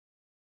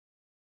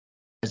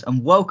guys,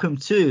 and welcome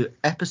to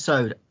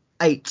episode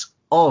 8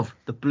 of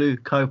the Blue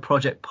Co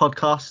Project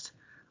podcast.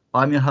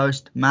 I'm your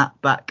host, Matt,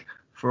 back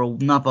for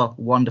another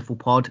wonderful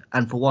pod,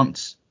 and for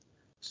once,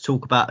 to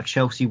talk about a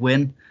Chelsea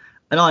win.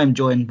 And I am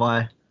joined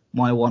by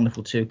my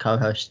wonderful two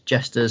co-hosts,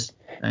 Jesters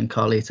and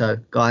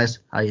Carlito. Guys,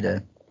 how you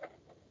doing?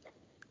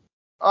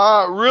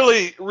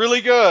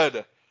 Really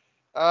good.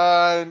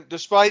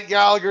 Despite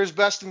Gallagher's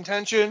best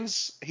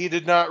intentions, he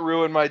did not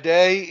ruin my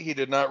day. He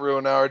did not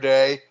ruin our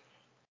day,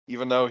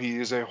 even though he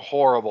is a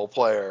horrible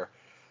player.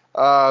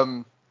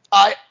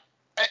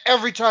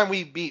 Every time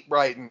we beat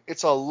Brighton,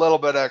 it's a little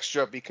bit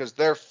extra because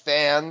their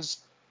fans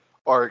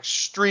are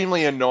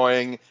extremely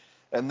annoying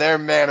and their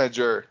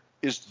manager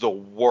is the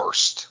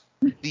worst.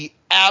 The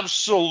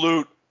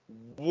absolute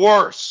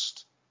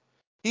worst.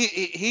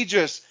 He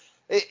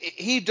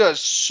does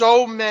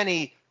so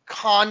many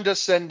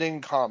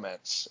condescending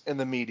comments in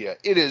the media.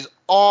 It is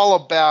all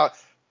about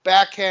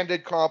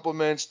backhanded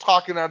compliments,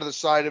 talking out of the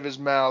side of his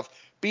mouth,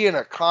 being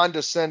a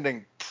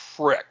condescending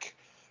prick.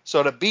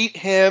 So to beat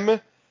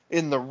him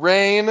in the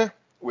rain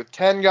with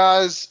 10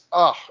 guys,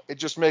 it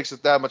just makes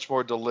it that much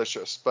more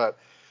delicious. But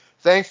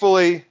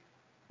thankfully,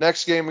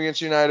 next game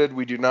against United,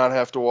 we do not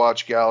have to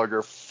watch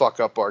Gallagher fuck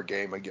up our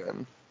game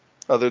again.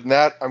 Other than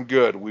that, I'm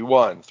good. We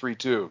won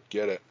 3-2.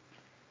 Get it?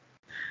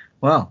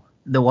 Well,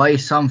 the way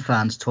some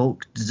fans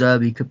talk,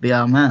 Zerbi could be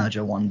our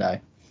manager one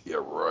day. Yeah,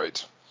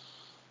 right.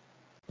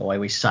 The way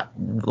we used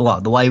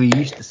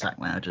to sack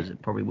managers,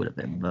 it probably would have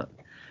been, but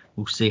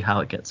we'll see how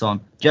it gets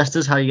on.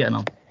 Jesters, how are you getting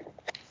on?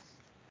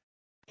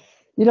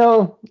 You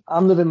know,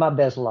 I'm living my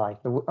best life,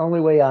 the only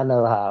way I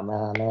know how,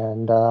 man.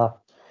 And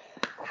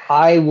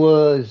I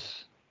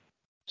was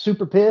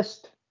super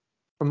pissed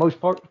for most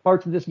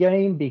parts of this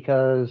game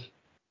because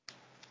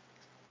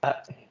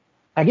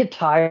I get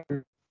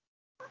tired.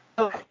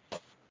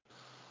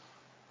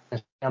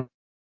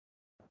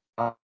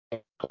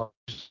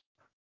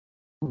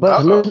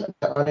 But listen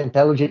to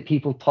unintelligent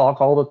people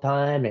talk all the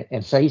time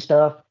and say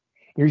stuff.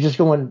 You're just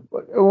going,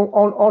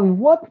 on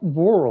what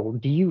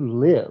world do you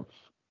live?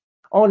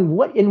 In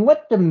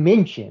what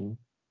dimension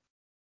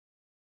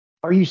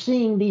are you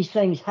seeing these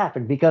things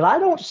happen? Because I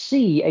don't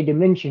see a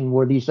dimension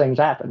where these things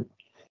happen.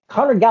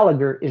 Conor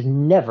Gallagher is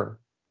never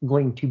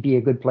going to be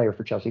a good player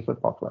for Chelsea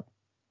Football Club.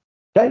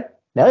 Okay?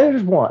 Now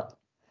there's one.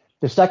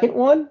 The second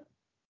one,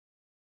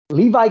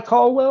 Levi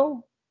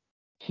Colwill,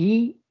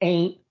 he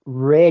ain't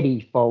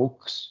ready,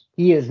 folks.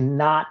 He is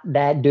not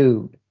that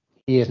dude.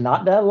 He is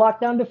not that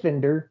lockdown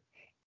defender.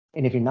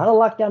 And if you're not a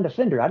lockdown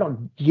defender, I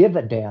don't give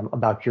a damn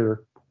about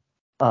your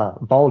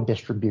ball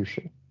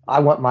distribution. I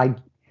want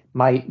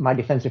my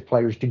defensive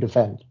players to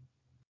defend.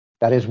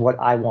 That is what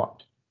I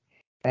want.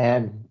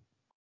 And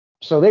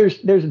so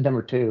there's a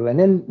number two. And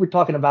then we're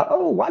talking about,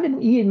 why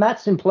didn't Ian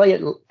Matson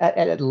play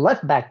at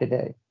left back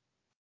today?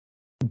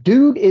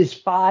 Dude is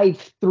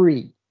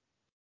 5'3".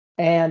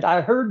 And I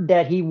heard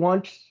that he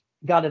once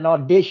got an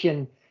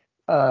audition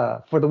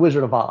for The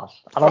Wizard of Oz.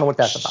 I don't know what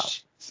that's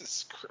about.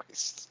 Jesus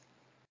Christ.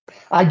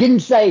 I didn't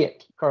say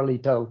it,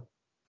 Carlito.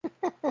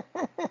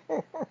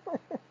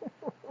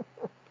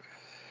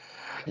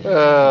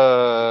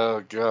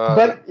 Oh, God.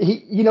 But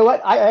you know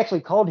what? I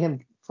actually called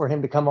him for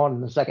him to come on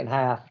in the second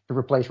half to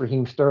replace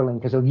Raheem Sterling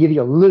because he'll give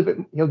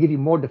you he'll give you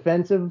more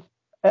defensive,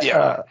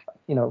 and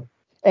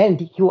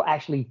he'll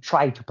actually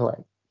try to play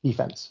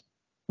defense,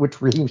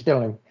 which Raheem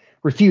Sterling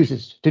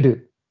refuses to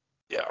do.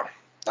 Yeah.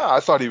 I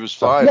thought he was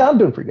fine. Yeah, I'm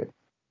doing pretty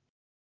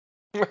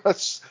good.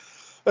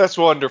 That's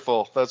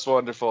wonderful. That's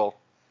wonderful.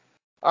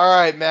 All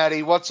right,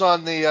 Maddie, what's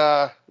on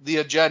the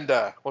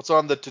agenda? What's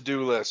on the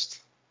to-do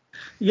list?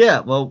 Yeah,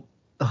 well,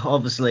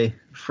 obviously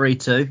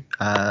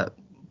 3-2,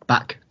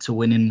 back to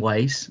winning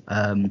ways.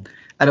 And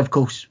of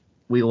course,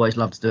 we always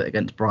love to do it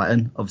against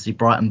Brighton. Obviously,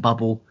 Brighton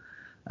bottled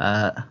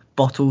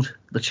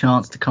the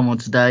chance to come on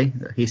today.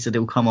 He said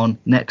he'll come on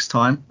next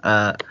time.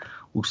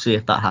 We'll see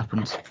if that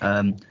happens.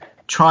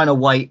 Trying to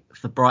wait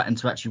for Brighton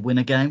to actually win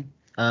a game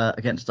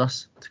against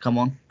us to come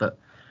on, but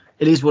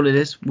it is what it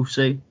is. We'll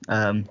see.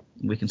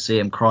 We can see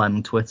him crying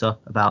on Twitter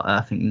about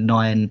I think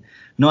nine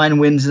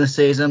wins in the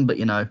season, but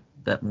you know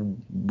that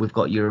we've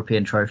got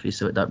European trophies,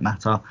 so it don't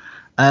matter.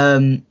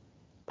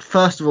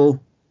 First of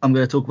all, I'm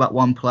going to talk about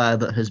one player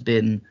that has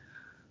been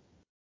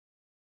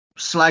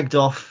slagged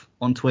off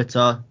on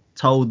Twitter,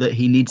 told that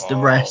he needs to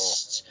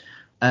rest,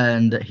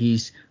 and that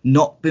he's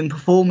not been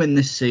performing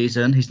this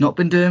season. He's not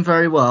been doing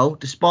very well,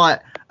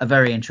 despite a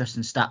very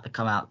interesting stat that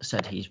come out that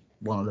said he's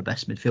one of the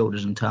best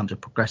midfielders in terms of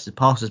progressive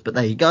passes. But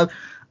there you go.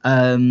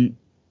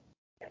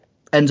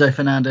 Enzo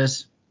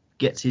Fernandez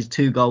gets his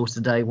 2 goals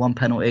today, 1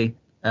 penalty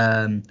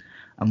and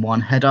 1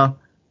 header.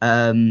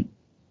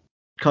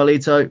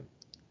 Carlito,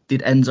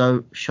 did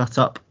Enzo shut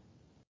up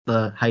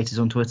the haters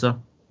on Twitter?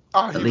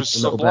 He was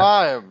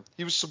sublime.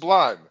 He was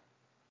sublime.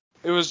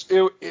 It was,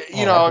 I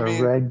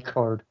mean, red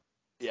card.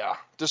 Yeah.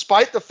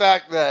 Despite the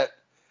fact that,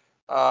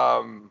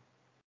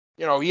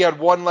 he had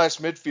one less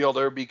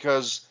midfielder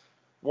because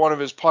one of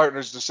his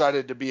partners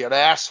decided to be an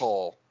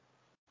asshole.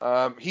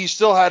 He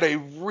still had a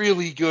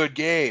really good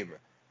game.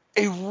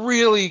 A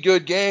really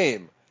good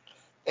game.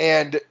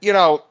 And,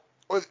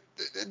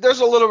 there's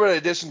a little bit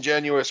of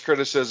disingenuous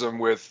criticism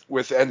with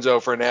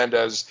Enzo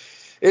Fernandez.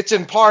 It's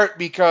in part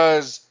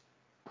because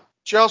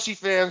Chelsea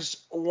fans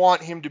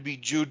want him to be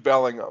Jude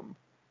Bellingham.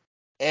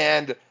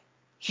 And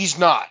he's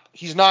not.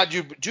 He's not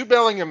Jude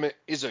Bellingham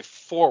is a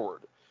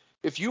forward.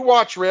 If you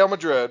watch Real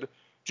Madrid,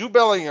 Jude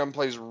Bellingham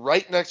plays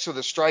right next to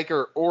the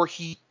striker, or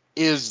he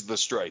is the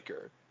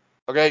striker.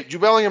 Okay?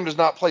 Jude Bellingham does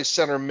not play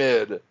center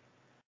mid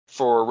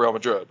for Real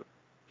Madrid.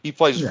 He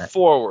plays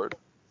forward.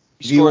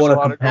 If you want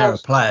to compare a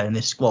player in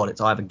this squad,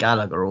 it's either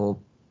Gallagher or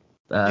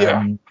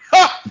yeah.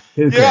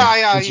 You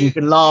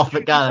can laugh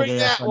at Gallagher. You bring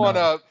that one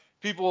up,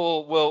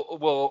 people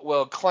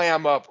will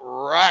clam up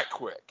right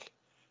quick.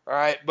 All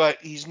right, but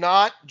he's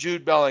not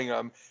Jude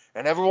Bellingham,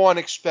 and everyone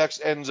expects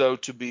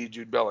Enzo to be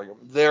Jude Bellingham.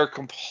 They're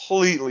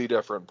completely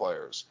different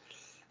players.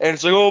 And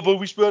it's like, oh, but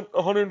we spent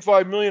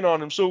 $105 million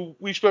on him, so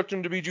we expect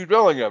him to be Jude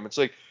Bellingham. It's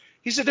like,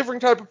 he's a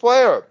different type of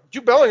player.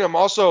 Jude Bellingham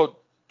also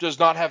does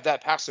not have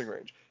that passing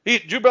range.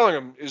 Jude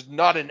Bellingham is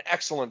not an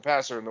excellent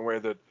passer in the way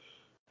that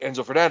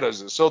Enzo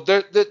Fernandez is. So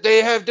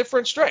they have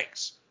different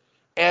strengths.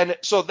 And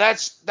so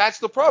that's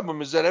the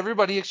problem, is that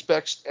everybody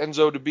expects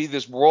Enzo to be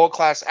this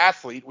world-class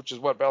athlete, which is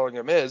what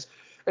Bellingham is,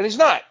 and he's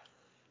not.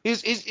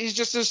 He's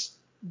just this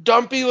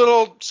dumpy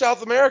little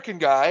South American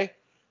guy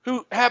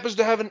who happens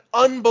to have an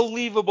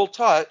unbelievable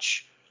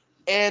touch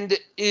and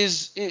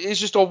is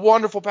just a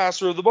wonderful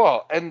passer of the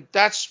ball. And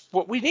that's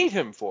what we need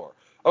him for.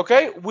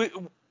 Okay?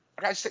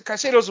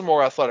 Caicedo's a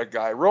more athletic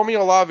guy.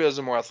 Romeo Lavia is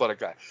a more athletic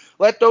guy.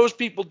 Let those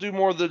people do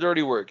more of the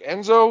dirty work.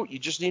 Enzo, you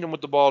just need him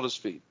with the ball at his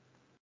feet.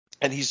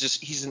 And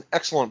he's an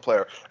excellent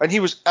player. And he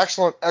was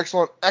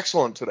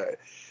excellent today.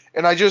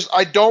 And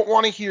I don't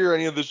want to hear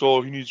any of this,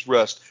 oh, he needs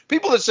rest.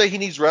 People that say he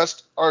needs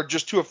rest are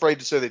just too afraid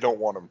to say they don't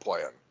want him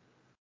playing.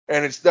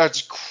 And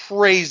that's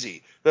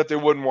crazy that they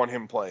wouldn't want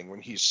him playing when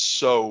he's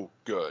so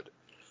good.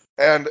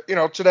 And,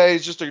 today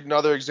is just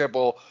another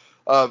example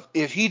of,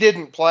 if he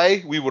didn't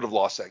play, we would have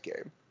lost that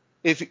game.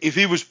 If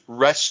he was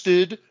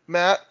rested,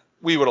 Matt,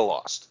 we would have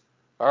lost.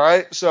 All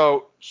right?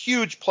 So,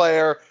 huge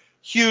player,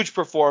 huge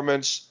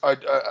performance,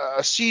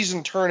 a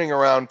season turning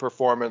around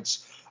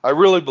performance. I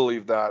really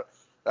believe that.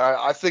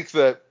 I think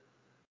that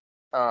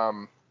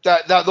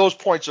that those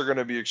points are going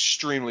to be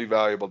extremely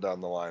valuable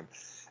down the line.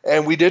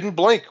 And we didn't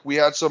blink. We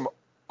had some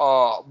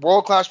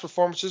world-class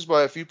performances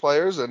by a few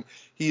players, and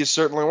he is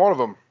certainly one of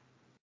them.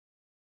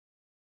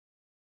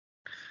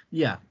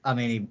 Yeah, I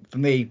mean, for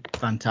me,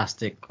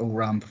 fantastic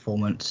all-round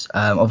performance.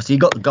 Obviously, he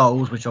got the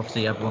goals, which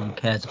obviously everyone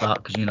cares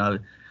about, because,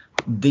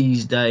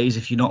 these days,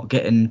 if you're not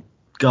getting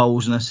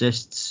goals and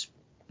assists,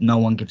 no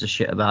one gives a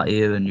shit about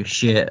you, and you're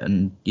shit,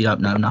 and you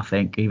don't know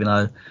nothing, even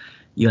though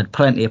you had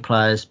plenty of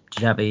players,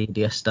 Xavi,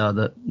 Iniesta,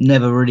 that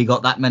never really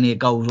got that many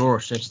goals or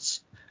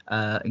assists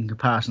in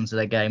comparison to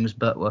their games,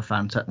 but were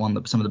some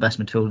of the best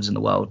midfielders in the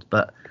world.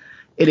 But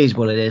it is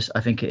what it is. I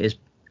think it is,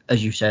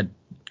 as you said,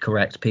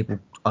 correct. People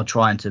are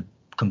trying to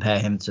compare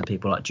him to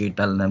people like Jude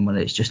Bellingham when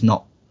it's just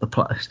not the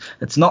player.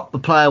 It's not the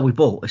player we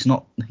bought. It's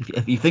not.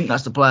 If you think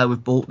that's the player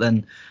we've bought,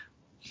 then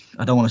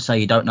I don't want to say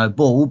you don't know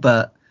ball,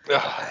 but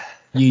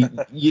you're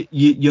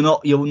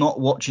not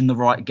watching the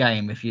right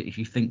game if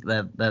you think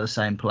they're the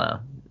same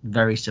player.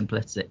 Very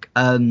simplistic.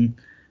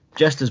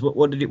 Jesters,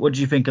 what did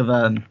you think of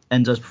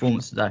Enzo's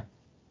performance today?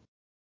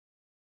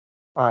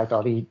 I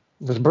thought he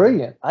was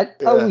brilliant. I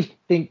always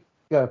think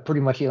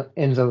pretty much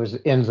Enzo is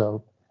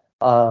Enzo.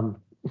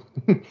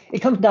 It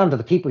comes down to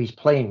the people he's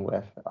playing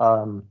with.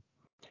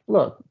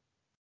 Look,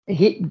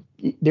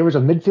 there was a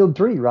midfield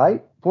three,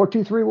 right?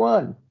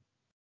 4-2-3-1.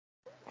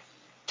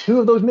 Two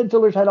of those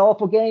midfielders had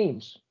awful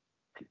games.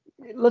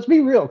 Let's be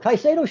real.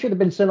 Caicedo should have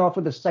been sent off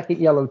with a second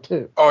yellow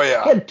too. Oh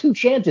yeah. He had 2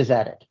 chances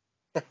at it.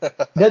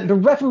 The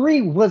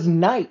referee was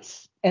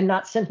nice and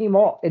not sent him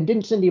off and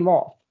didn't send him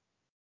off.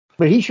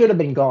 But he should have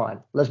been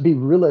gone. Let's be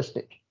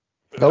realistic.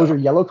 Those are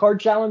yellow card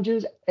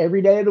challenges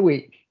every day of the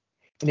week.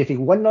 And if he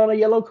wasn't on a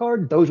yellow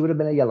card, those would have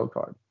been a yellow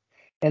card.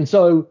 And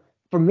so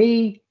for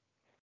me,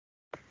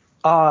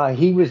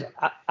 he was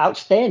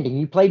outstanding.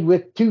 You played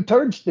with 2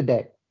 turds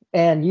today,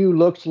 and you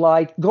looked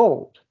like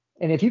gold.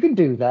 And if you can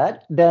do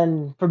that,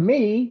 then for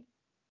me,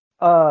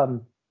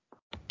 that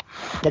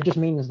just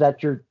means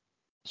that you're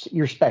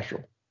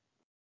special,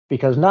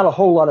 because not a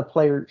whole lot of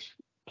players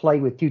play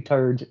with 2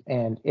 turds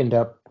and end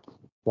up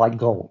like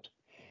gold.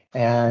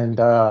 And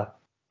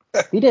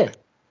he did.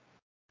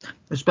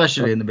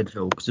 Especially in the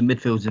midfield, because the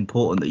midfield is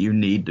important, that you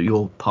need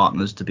your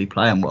partners to be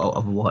playing well.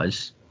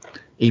 Otherwise,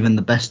 even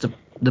the best of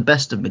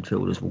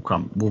midfielders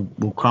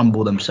will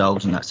crumble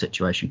themselves in that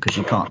situation, because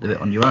you can't do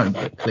it on your own.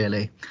 But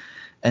clearly,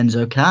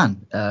 Enzo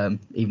can,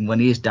 even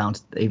when he is down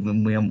to,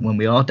 when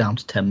we are down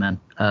to 10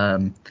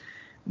 men.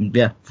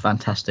 Yeah,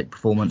 fantastic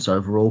performance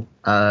overall.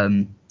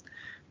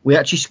 We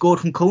actually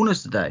scored from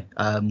corners today.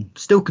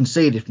 Still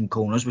conceded from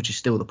corners, which is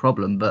still the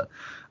problem. But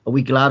are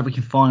we glad we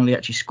can finally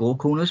actually score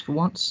corners for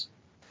once?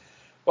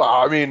 Well,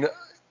 I mean,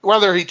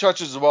 whether he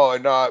touches the ball or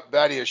not,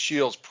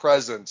 Badiashiel's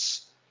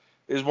presence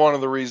is one of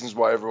the reasons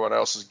why everyone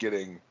else is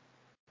getting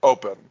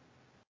open.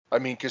 I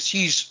mean, because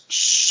he's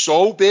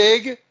so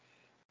big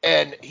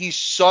And he's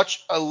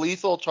such a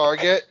lethal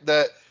target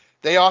that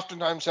they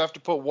oftentimes have to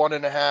put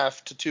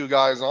 1.5 to 2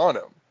 guys on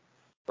him,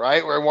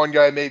 right? Where one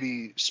guy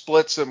maybe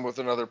splits him with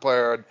another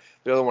player and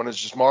the other one is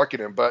just marking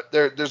him. But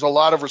there's a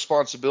lot of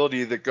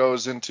responsibility that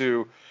goes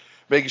into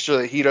making sure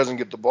that he doesn't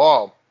get the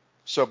ball.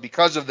 So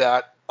because of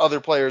that, other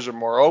players are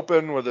more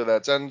open, whether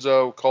that's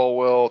Enzo,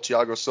 Colwill,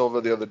 Thiago Silva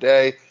the other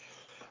day.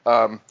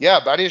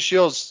 Badia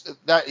Shields,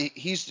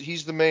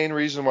 he's the main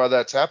reason why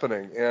that's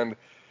happening. And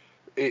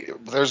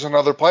there's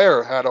another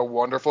player had a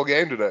wonderful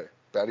game today.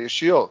 Badia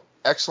Shield,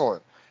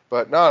 excellent.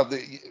 But no,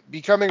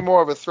 becoming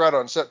more of a threat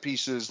on set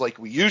pieces like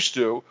we used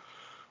to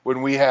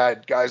when we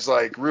had guys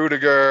like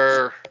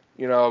Rudiger,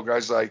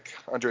 guys like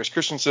Andreas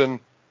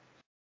Christensen.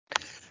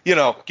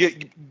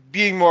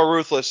 Being more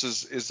ruthless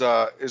is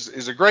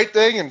a great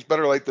thing, and it's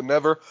better late than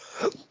never.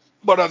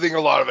 But I think a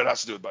lot of it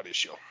has to do with Badia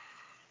Shield.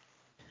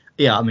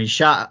 Yeah,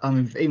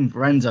 even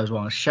Lorenzo's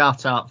one.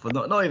 Shout out for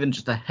not even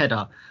just a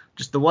header,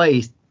 just the way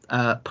he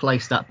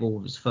placed that ball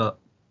with his foot,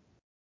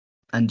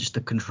 and just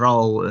the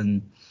control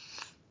and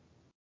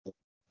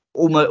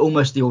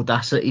almost the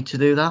audacity to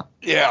do that.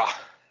 Yeah.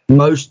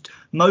 Most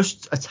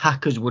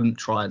attackers wouldn't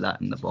try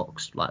that in the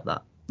box like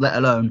that, let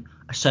alone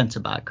a centre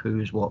back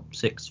who's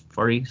 6'3",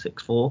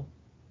 6'4",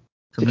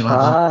 something like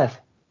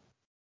that.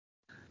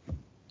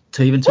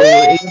 To even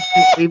taller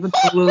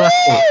than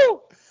that.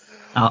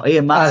 Oh,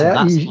 Ian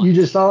Matson. You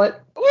just saw it.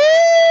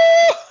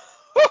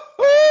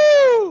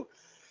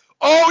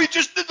 Oh, he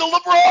just did the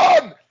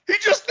LeBron.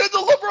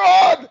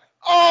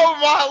 Oh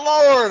my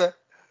Lord.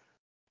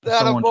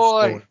 That a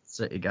boy.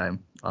 City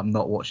game. I'm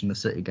not watching the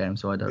City game,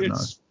 so I don't know.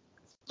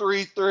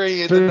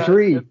 3-3 in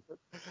the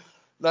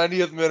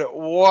 90th minute.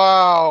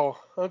 Wow.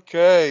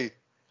 Okay.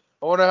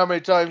 I wonder how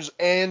many times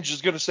Ange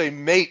is going to say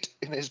mate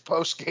in his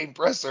post-game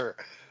presser.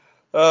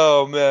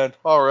 Oh, man.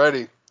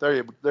 Alrighty. There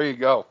you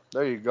go.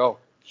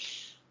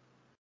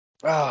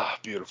 Ah,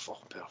 beautiful.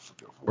 Brilliant.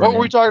 What were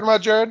we talking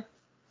about, Jared?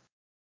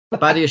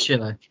 Badia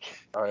Shield.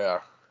 Oh, yeah.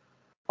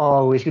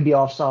 Oh, he's going to be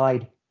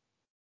offside.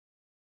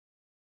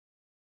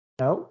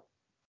 No?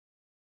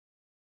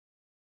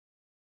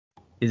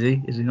 Is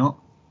he not?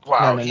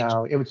 Wow.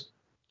 No. It was.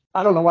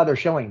 I don't know why they're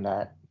showing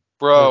that.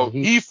 Bro,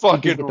 he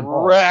fucking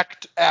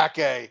wrecked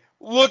Ake.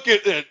 Look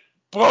at it.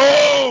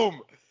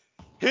 Boom!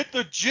 Hit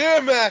the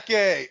gym,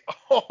 Ake.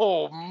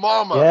 Oh,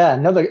 mama. Yeah,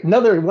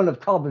 another one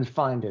of Colvin's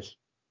finest.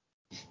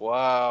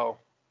 Wow.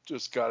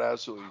 Just got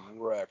absolutely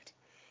wrecked.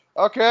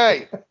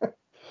 Okay.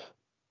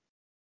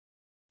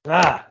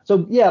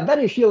 So, yeah,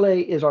 Badia Shield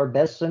is our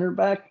best center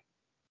back,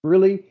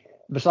 really.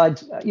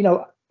 Besides,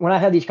 when I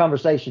have these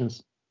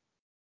conversations,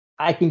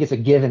 I think it's a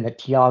given that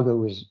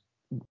Thiago is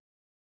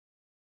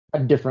a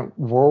different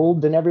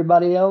world than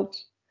everybody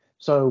else.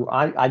 So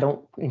I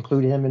don't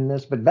include him in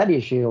this. But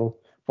Badia Shield,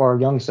 for our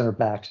young center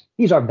backs,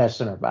 he's our best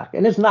center back.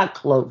 And it's not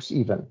close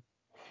even.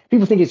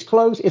 People think it's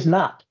close. It's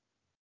not.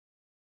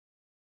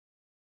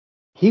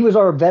 He was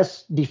our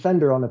best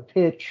defender on the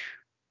pitch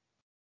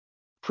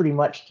pretty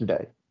much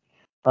today.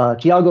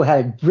 Thiago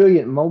had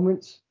brilliant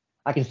moments.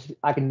 I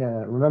can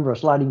remember a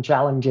sliding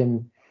challenge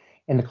in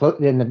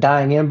the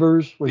dying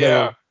embers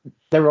where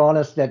they were on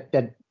us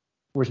that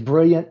was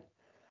brilliant.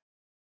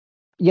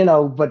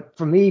 But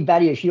for me,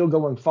 Badia Shield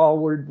going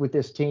forward with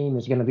this team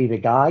is going to be the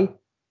guy.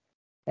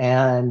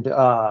 And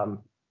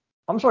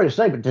I'm sorry to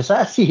say, but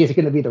Disasi is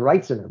going to be the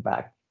right center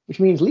back, which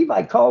means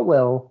Levi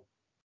Colwill,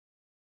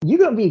 you're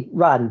going to be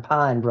riding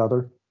pine,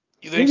 brother.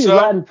 You think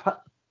so?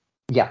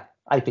 Yeah,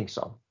 I think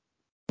so.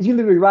 He's going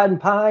to be riding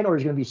pine or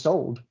he's going to be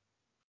sold.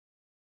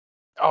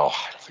 Oh,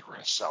 I don't think we're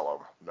going to sell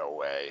him. No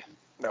way.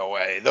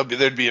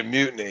 There'd be a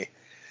mutiny.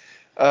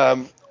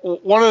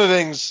 One of the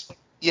things,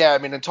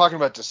 in talking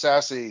about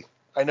Disasi,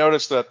 I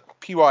noticed that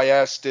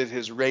PYS did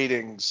his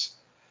ratings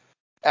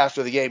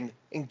after the game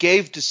and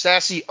gave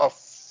Disasi a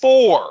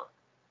 4.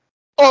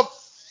 A 4!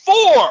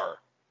 I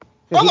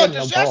thought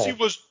Disasi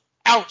was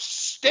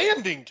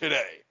outstanding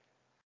today.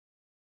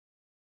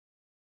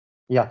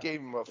 Yeah.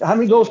 Gave him How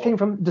many goals came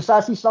from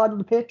Disasi's side of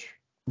the pitch?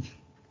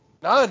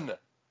 None.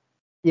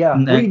 Yeah.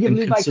 What do you give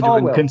Levi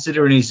Colwill?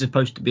 Considering he's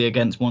supposed to be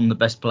against one of the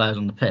best players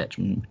on the pitch,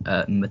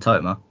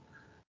 Matoma,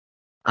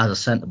 as a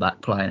centre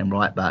back playing him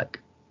right back,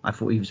 I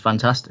thought he was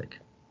fantastic.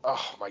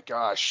 Oh my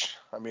gosh!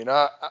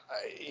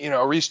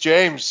 Reece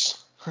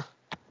James.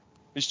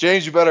 Reece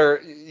James, you better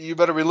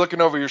be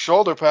looking over your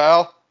shoulder,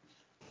 pal.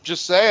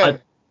 Just saying.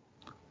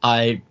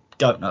 I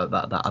don't know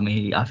about that. I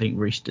think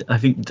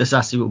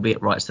Disasi will be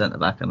at right centre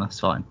back, and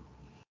that's fine.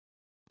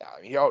 Yeah,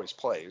 he always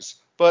plays.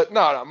 But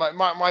no,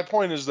 my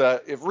point is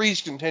that if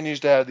Reece continues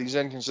to have these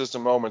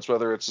inconsistent moments,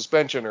 whether it's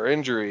suspension or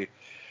injury,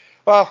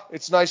 well,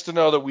 it's nice to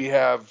know that we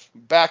have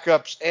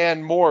backups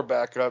and more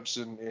backups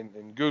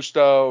in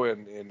Gusto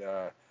and in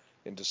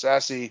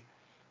Disasi.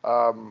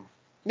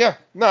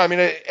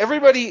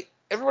 Everybody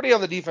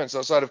on the defense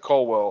outside of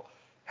Colwill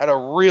had a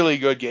really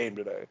good game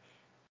today.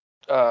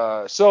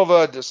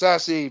 Silva,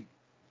 Disasi,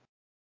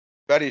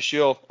 Badia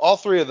Shield, all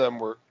three of them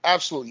were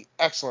absolutely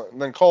excellent.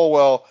 And then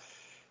Colwill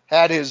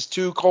had his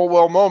 2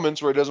 Colwill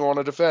moments where he doesn't want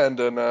to defend,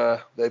 and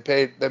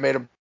they made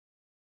him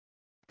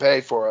pay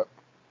for it.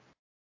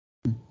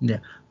 Yeah,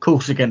 of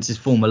course against his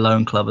former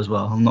loan club as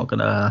well. I'm not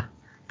going to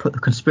put the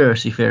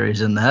conspiracy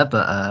theories in there,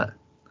 but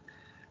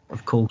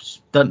of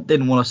course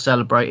didn't want to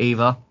celebrate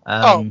either.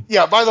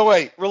 Yeah. By the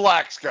way,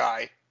 relax,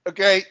 guy.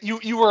 Okay,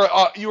 you were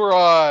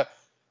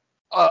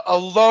a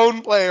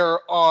lone player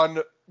on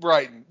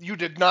Brighton. You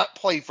did not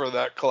play for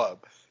that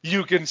club.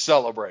 You can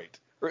celebrate.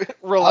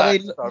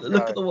 Relax. I mean,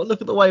 look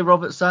at the way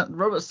Robert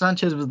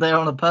Sanchez was there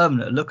on a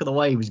permanent. Look at the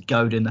way he was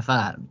goading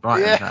the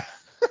Brighton fan.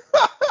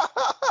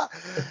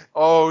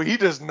 Oh, he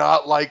does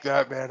not like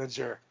that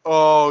manager.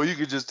 Oh, you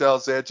could just tell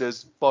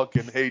Sanchez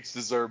fucking hates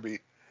the Zerbi.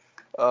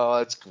 Oh,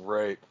 that's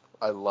great.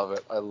 I love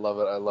it.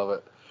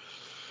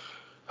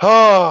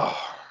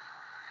 Oh.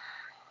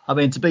 I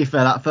mean, to be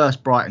fair, that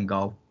first Brighton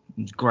goal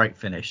was a great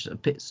finish.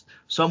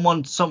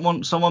 Someone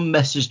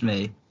messaged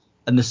me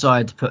and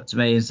decided to put to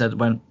me and said,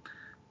 when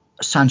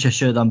Sanchez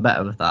should have done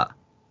better with that.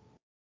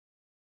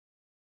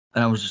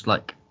 And I was just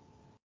like,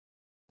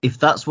 if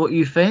that's what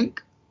you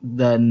think,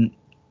 then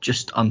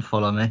just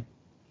unfollow me.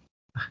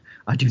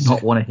 I do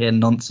not want to hear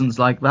nonsense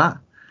like that.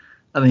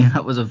 I mean,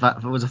 that was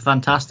a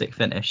fantastic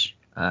finish.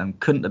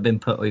 Couldn't have been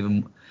put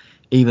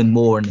even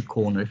more in the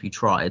corner if you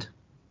tried.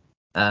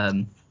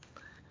 I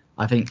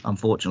think,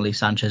 unfortunately,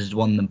 Sanchez is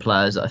one of them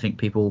players that I think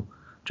people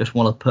just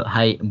want to put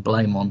hate and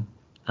blame on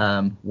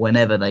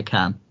whenever they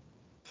can.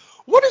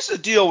 What is the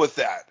deal with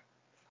that?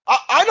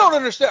 I don't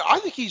understand. I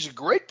think he's a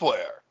great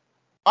player.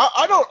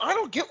 I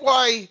don't get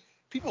why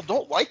people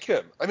don't like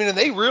him. I mean, and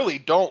they really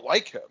don't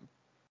like him.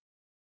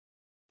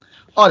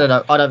 I don't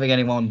know. I don't think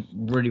anyone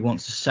really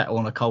wants to settle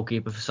on a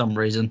goalkeeper for some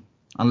reason,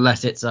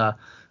 unless it's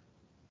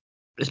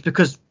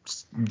because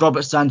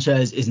Robert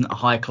Sanchez isn't a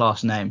high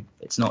class name.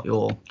 It's not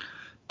your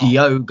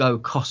Diogo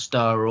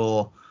Costa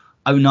or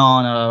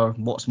Onana, or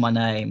what's my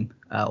name,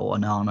 or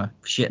Onana,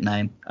 shit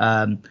name.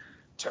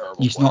 Terrible.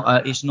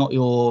 It's not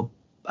your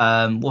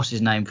what's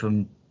his name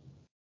from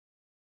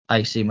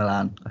AC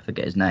Milan? I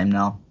forget his name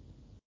now.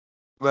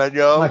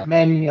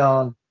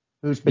 Magnan,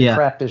 who's been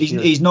crap this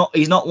year. He's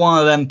not one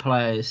of them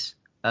players.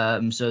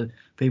 So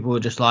people are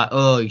just like,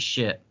 oh, he's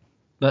shit.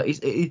 But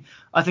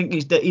I think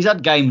he's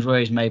had games where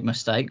he's made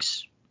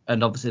mistakes,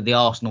 and obviously the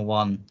Arsenal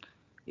one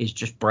is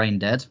just brain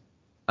dead.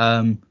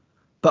 But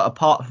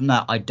apart from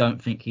that, I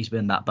don't think he's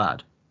been that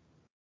bad.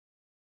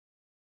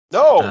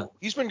 No,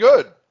 he's been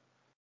good.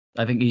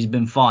 I think he's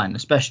been fine,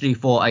 especially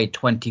for a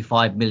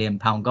 £25 million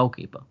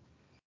goalkeeper.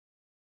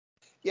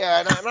 Yeah,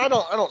 and I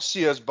don't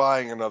see us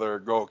buying another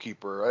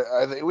goalkeeper.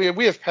 I think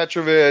we have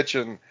Petrovic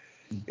and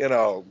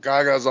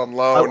Gaga's on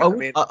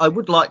loan. I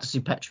would like to see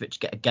Petrovic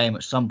get a game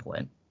at some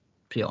point.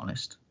 To be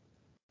honest,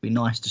 it'd be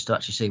nice just to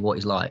actually see what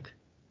he's like.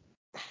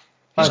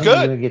 He's good.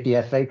 He's going to get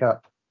the FA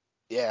Cup.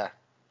 Yeah.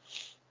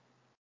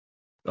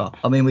 Well,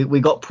 I mean, we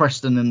got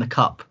Preston in the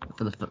cup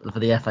for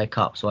the FA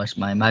Cup, so I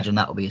imagine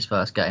that will be his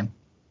first game.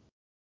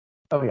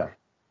 Oh yeah.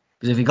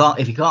 Because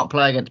if he can't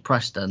play against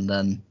Preston,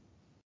 then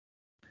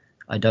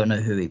I don't know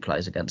who he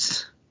plays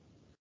against.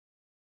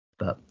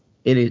 But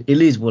it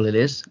is what it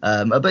is.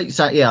 But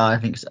so, yeah, I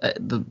think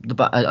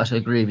I should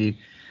agree with you.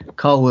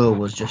 Colwill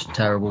was just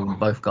terrible in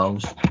both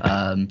goals.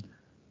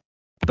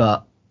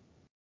 But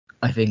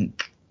I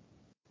think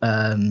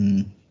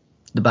the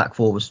back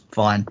four was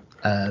fine.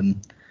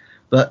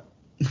 But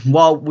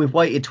while we've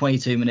waited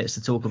 22 minutes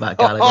to talk about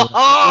Gallagher,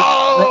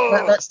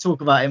 let's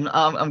talk about him.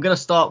 I'm going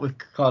to start with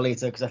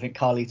Carlito because I think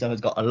Carlito has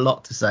got a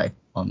lot to say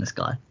on this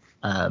guy.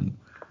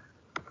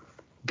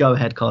 Go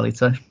ahead,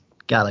 Carlito.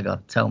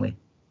 Gallagher, tell me.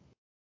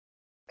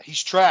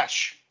 He's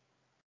trash.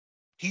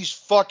 He's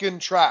fucking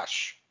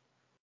trash.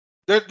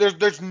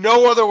 There's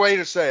no other way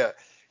to say it.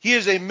 He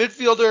is a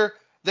midfielder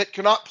that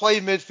cannot play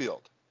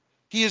midfield.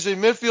 He is a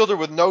midfielder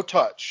with no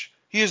touch.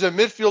 He is a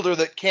midfielder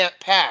that can't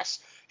pass.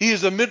 He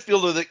is a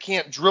midfielder that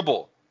can't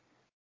dribble.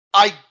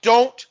 I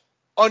don't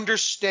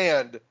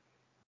understand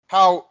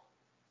how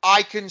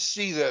I can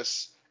see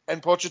this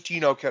and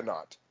Pochettino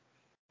cannot.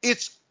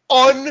 It's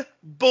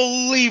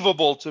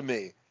unbelievable to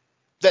me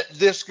that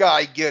this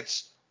guy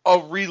gets a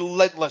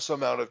relentless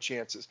amount of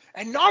chances.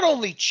 And not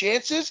only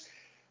chances,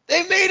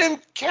 they made him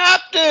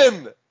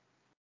captain.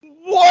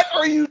 What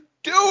are you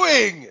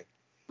doing?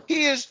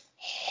 He is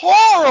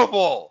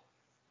horrible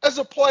as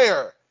a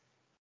player.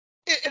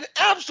 An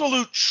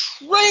absolute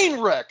train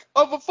wreck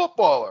of a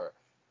footballer.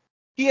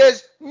 He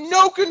has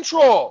no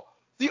control.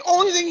 The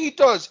only thing he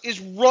does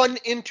is run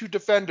into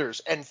defenders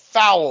and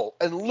foul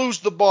and lose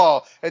the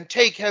ball and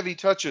take heavy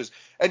touches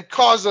and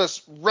cause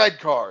us red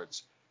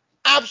cards.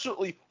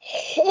 Absolutely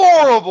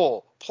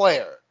horrible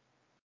player.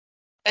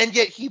 And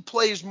yet he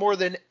plays more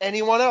than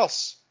anyone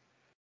else.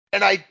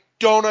 And I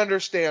don't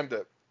understand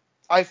it.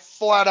 I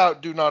flat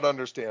out do not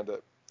understand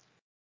it.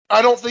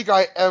 I don't think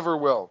I ever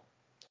will.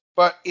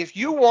 But if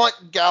you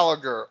want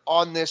Gallagher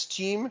on this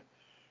team,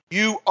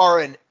 you are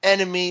an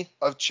enemy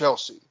of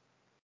Chelsea.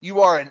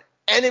 You are an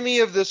enemy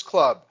of this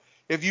club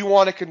if you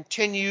want to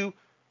continue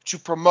to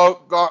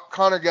promote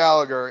Conor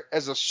Gallagher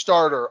as a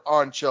starter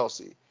on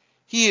Chelsea.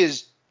 He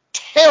is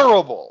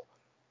terrible.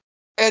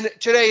 And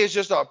today is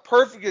just a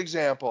perfect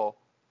example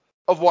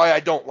of why I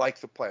don't like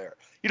the player.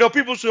 You know,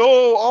 people say,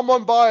 oh, I'm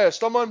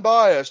unbiased.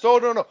 Oh,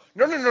 no.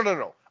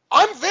 No.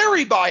 I'm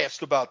very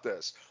biased about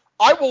this.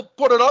 I will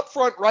put it up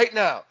front right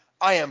now.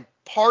 I am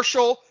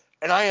partial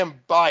and I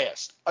am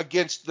biased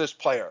against this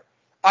player.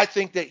 I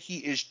think that he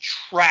is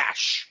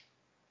trash.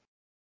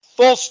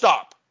 Full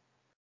stop.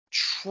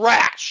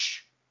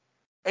 Trash.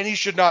 And he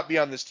should not be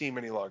on this team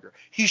any longer.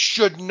 He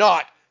should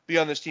not be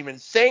on this team.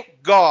 And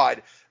thank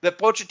God that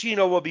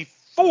Pochettino will be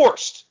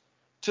forced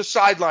to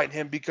sideline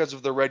him because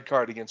of the red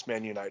card against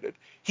Man United.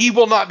 He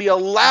will not be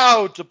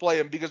allowed to play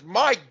him because,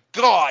 my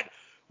God,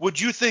 would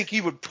you think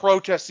he would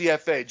protest the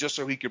FA just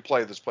so he could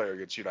play this player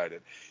against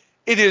United?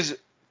 It is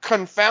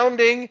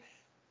confounding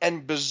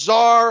and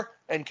bizarre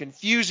and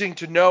confusing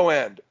to no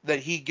end that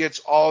he gets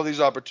all these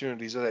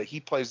opportunities and that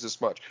he plays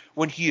this much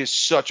when he is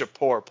such a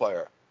poor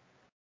player.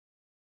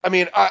 I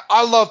mean,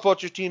 I love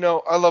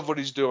Pochettino. I love what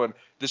he's doing.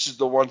 This is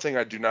the one thing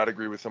I do not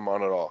agree with him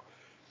on at all.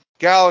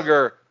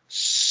 Gallagher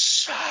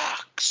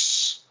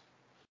sucks.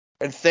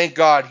 And thank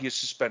God he is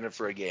suspended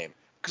for a game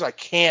because I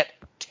can't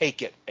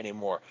take it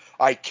anymore.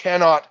 I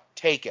cannot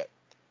take it.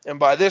 And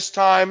by this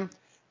time,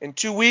 in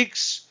 2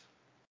 weeks,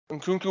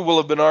 Nkunku will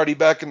have been already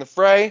back in the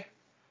fray.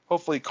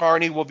 Hopefully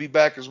Carney will be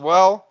back as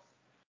well.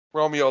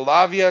 Romeo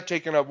Lavia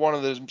taking up one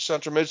of the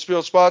central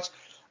midfield spots.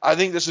 I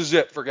think this is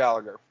it for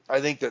Gallagher. I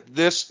think that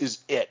this is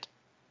it.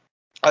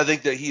 I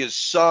think that he has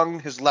sung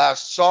his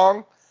last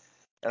song,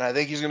 and I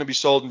think he's going to be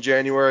sold in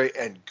January,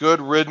 and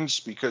good riddance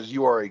because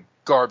you are a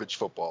garbage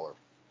footballer.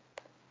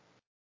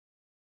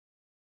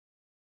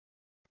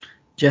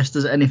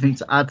 Jesters, anything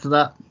to add to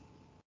that?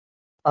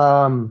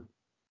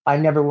 I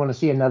never want to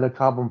see another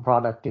carbon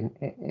product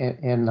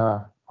in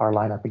our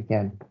lineup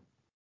again.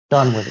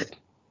 Done with it.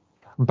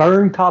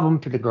 Burn carbon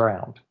to the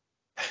ground.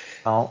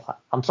 Oh,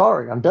 I'm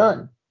sorry, I'm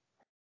done.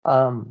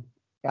 I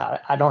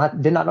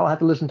did not have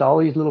to listen to all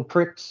these little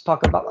pricks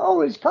talking about,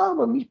 oh, it's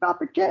carbon, he's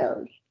proper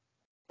chairs.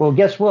 Well,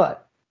 guess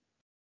what?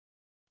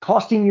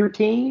 Costing your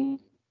team,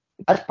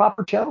 that's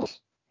proper Chelsea.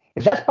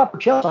 If that's proper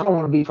Chelsea, I don't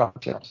want to be proper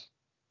Chelsea.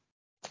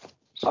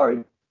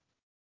 Sorry.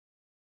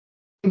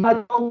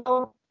 My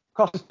goal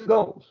cost us 2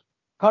 goals.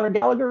 Conor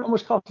Gallagher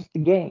almost cost us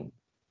the game.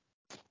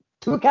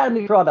 2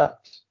 academy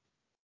products.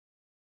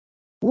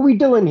 What are we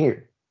doing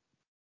here?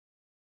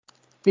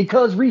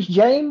 Because Reece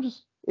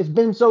James has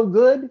been so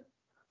good,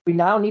 we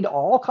now need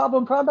all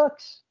carbon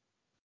products?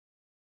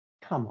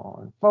 Come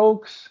on,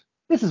 folks.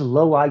 This is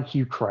low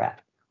IQ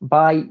crap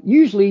by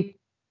usually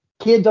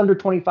kids under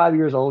 25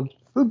 years old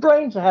whose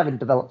brains haven't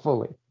developed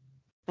fully.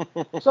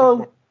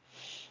 So,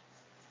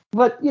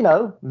 but, you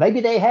know,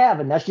 maybe they have,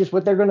 and that's just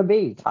what they're going to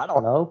be. I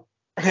don't know.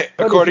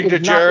 According to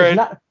Jared,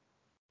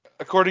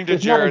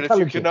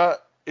 intelligent.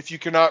 if you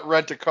cannot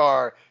rent a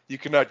car, you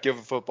cannot give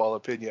a football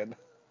opinion.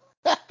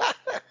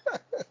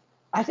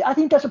 I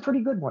think that's a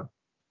pretty good one.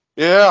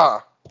 Yeah,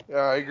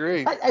 I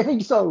agree. I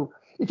think so.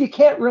 If you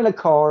can't rent a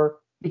car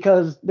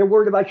because they're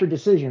worried about your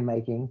decision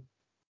making,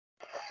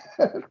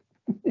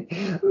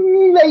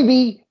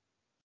 maybe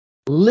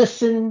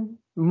listen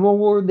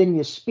more than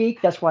you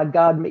speak. That's why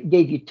God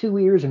gave you 2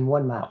 ears and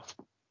 1 mouth.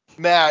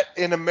 Matt,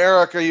 in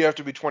America, you have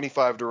to be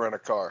 25 to rent a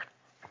car.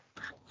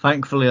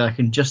 Thankfully, I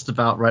can just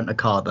about rent a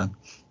car then.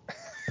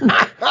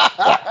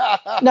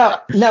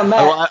 Now,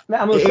 Matt,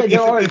 I'm going to say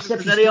there are if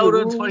exceptions any to the older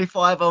than rule.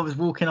 25, I was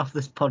walking off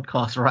this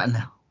podcast right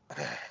now.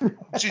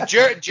 See,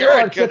 There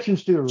are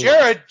exceptions to the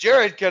rule.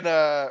 Jared can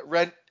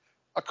rent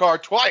a car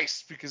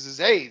twice because of his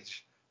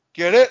age.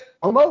 Get it?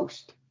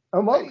 Almost.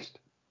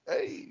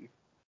 Hey.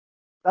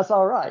 That's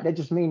all right. That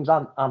just means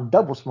I'm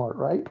double smart,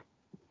 right?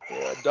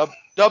 Yeah,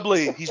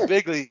 doubly. He's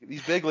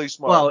bigly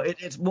smart. Well,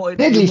 it's more.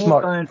 Bigly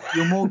smart.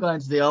 You're more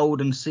going to the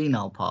old and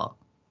senile part.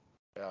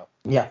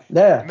 Yeah.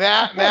 There.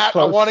 Matt,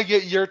 I want to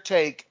get your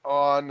take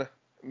on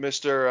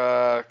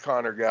Mr.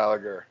 Conor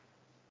Gallagher.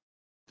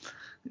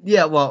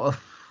 Yeah, well,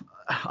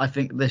 I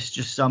think this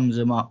just sums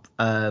him up.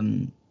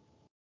 Ball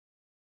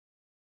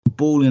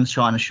in the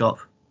china shop.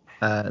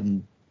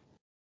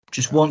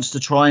 Just wants to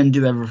try and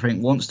do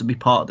everything. Wants to be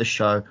part of the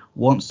show.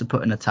 Wants to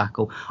put in a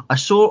tackle. I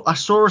saw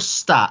a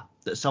stat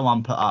that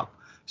someone put up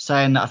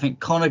saying that I think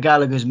Conor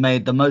Gallagher's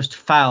made the most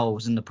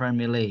fouls in the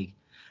Premier League,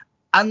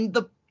 and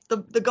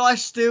the guy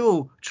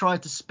still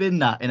tried to spin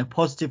that in a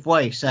positive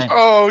way, saying,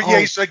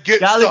 he said get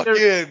stuck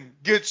in.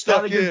 Getting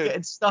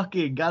stuck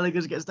in.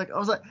 Gallagher's getting stuck in. I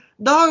was like,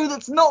 no,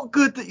 that's not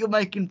good that you're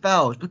making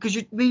fouls, because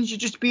it means you're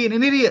just being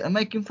an idiot and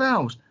making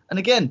fouls. And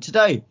again,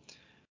 today,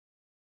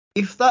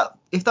 if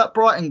that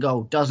Brighton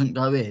goal doesn't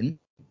go in,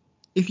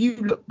 if you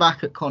look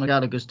back at Conor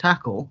Gallagher's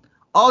tackle,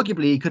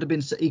 arguably he could have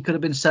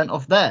been sent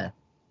off there,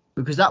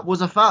 because that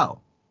was a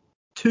foul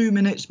 2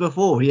 minutes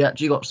before he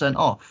actually got sent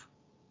off.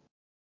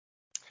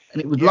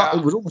 And it was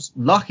it was almost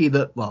lucky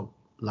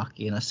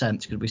in a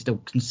sense, because we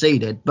still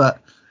conceded, but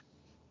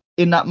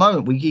in that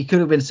moment he could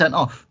have been sent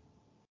off.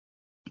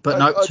 But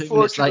no, 2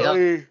 minutes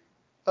later,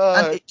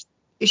 and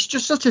it's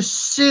just such a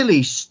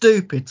silly,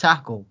 stupid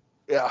tackle.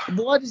 Yeah.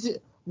 Why does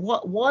it?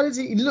 Why does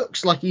it? It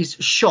looks like he's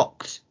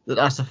shocked that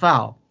that's a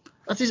foul.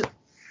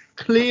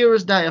 clear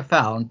as day a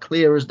foul and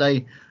clear as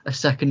day a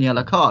second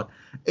yellow card.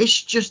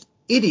 It's just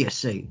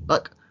idiocy.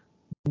 Like,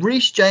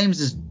 Reece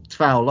James's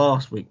foul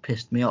last week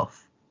pissed me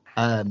off.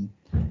 And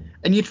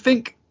you'd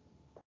think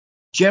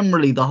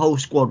generally the whole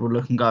squad would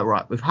look and go,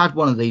 right, we've had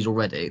one of these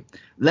already.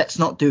 Let's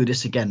not do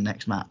this again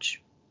next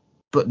match.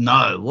 But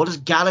no, what does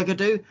Gallagher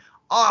do?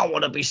 I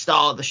want to be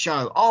star of the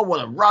show. I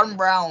want to run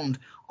round.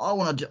 I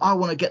want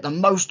to get the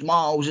most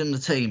miles in the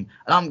team.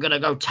 And I'm going to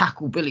go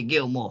tackle Billy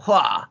Gilmore.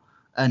 Wah!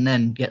 And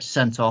then gets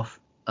sent off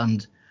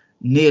and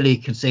nearly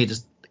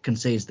concedes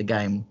the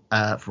game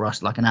for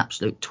us like an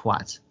absolute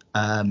twat.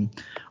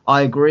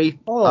 I agree.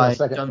 Hold on a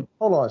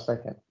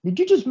second. Did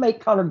you just make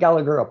Conor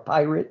Gallagher a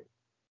pirate?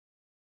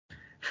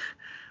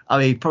 I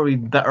mean, probably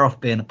better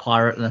off being a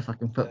pirate than a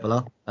fucking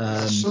footballer.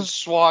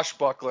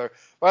 Swashbuckler.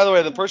 By the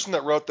way, the person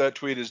that wrote that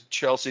tweet is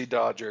Chelsea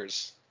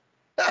Dodgers.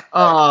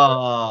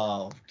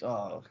 Oh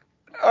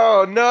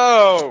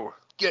no!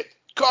 Get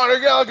Conor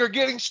Gallagher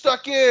getting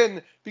stuck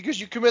in because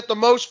you commit the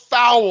most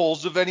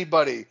fouls of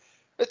anybody.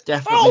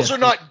 Fouls are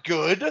not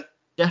good.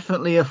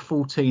 Definitely a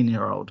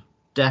 14-year-old.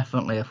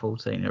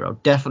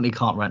 Definitely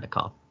can't rent a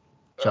car.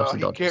 Chelsea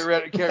Dodgers.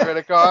 Can't rent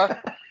a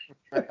car?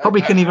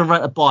 Probably couldn't even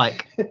rent a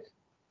bike.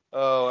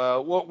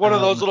 One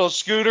of those little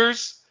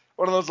scooters?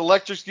 One of those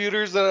electric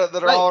scooters that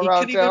are all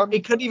around town?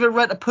 He couldn't even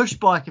rent a push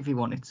bike if he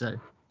wanted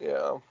to.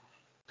 Yeah.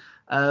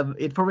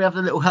 He'd probably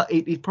have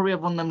he'd probably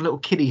have one of them little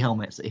kiddie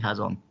helmets that he has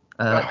on,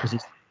 because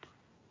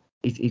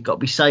he's got to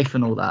be safe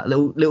and all that.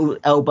 Little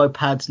elbow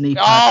pads, knee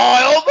pads.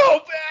 Oh,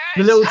 elbow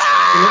pads!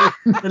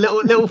 The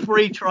little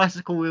free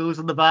tricycle wheels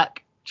on the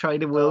back,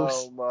 training wheels.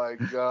 Oh my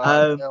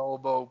god,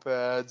 elbow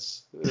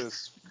pads.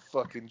 This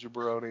fucking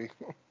jabroni.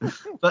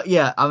 But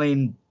yeah, I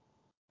mean,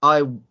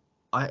 I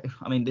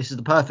mean, this is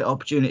the perfect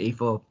opportunity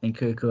for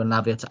Nkunku and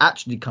Lavia to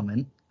actually come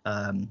in.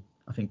 I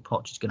think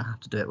Poch is going to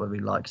have to do it whether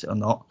he likes it or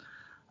not.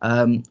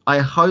 I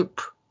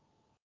hope,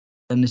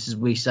 and this is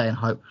we saying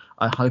hope,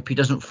 I hope he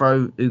doesn't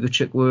throw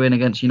Ugochukwu in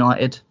against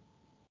United,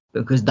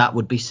 because that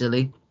would be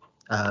silly.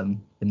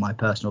 In my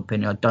personal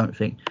opinion, I don't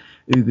think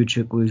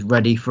Ugochukwu is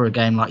ready for a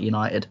game like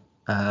United.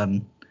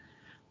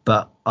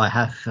 But I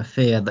have a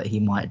fear that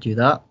he might do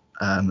that.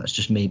 That's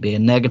just me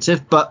being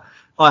negative. But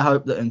I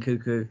hope that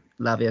Nkunku,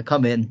 Lavia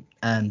come in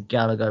and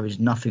Gallagher is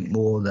nothing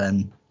more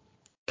than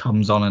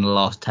comes on in the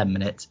last 10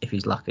 minutes if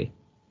he's lucky.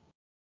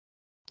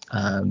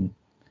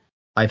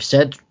 I've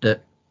said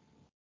that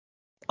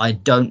I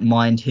don't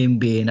mind him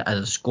being as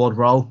a squad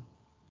role,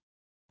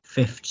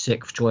 5th,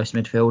 6th choice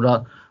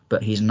midfielder,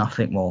 but he's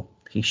nothing more.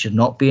 He should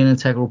not be an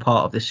integral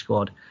part of this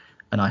squad.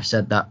 And I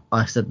said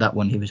that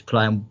when he was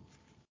playing,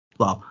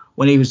 well,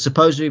 when he was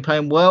supposed to be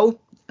playing well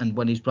and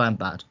when he's playing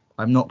bad.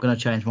 I'm not going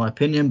to change my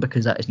opinion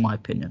because that is my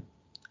opinion.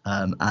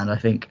 And I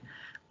think,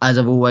 as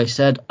I've always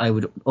said, I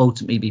would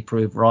ultimately be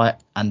proved right.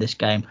 And this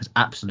game has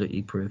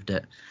absolutely proved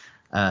it.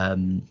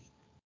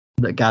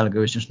 That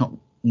Gallagher is just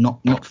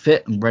not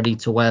fit and ready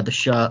to wear the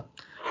shirt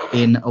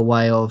in a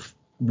way of,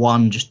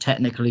 one, just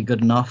technically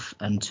good enough,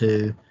 and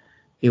two,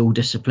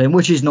 ill-disciplined,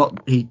 which is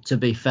not, to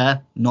be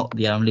fair, not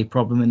the only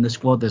problem in the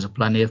squad. There's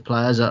plenty of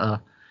players that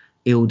are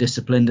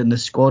ill-disciplined in the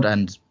squad,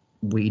 and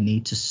we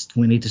need to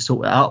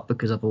sort it out,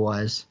 because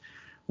otherwise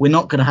we're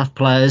not going to have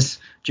players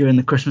during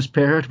the Christmas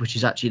period, which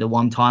is actually the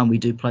one time we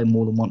do play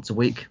more than once a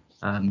week.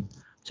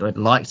 So I'd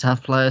like to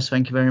have players,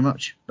 thank you very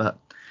much, but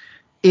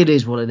it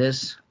is what it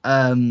is.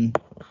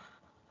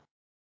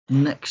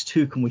 Next,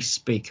 who can we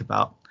speak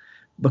about?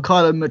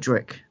 Mikhailo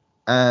Mudryk.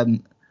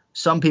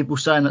 Some people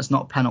saying that's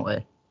not a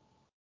penalty.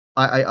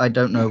 I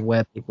don't know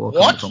where people are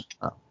coming from with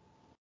that.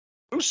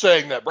 Who's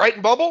saying that?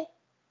 Brighton Bubble?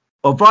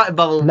 Well, Brighton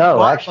Bubble. No,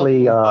 Brighton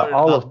actually, Bubble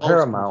all of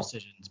Paramount.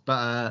 Decisions,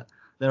 but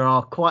there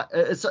are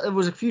there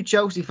was a few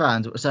Chelsea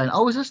fans that were saying,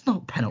 "Oh, that's not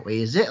a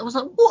penalty, is it?" I was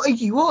like, "What are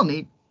you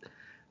on?"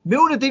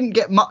 Milner didn't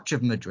get much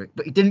of Mudryk,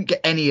 but he didn't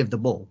get any of the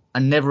ball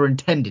and never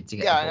intended to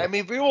get the ball. Yeah, I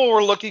mean, people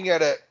were looking at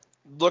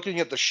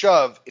the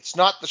shove. It's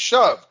not the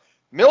shove.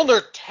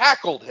 Milner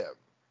tackled him.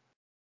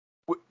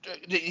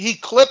 He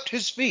clipped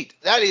his feet.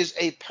 That is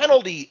a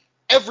penalty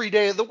every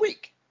day of the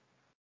week.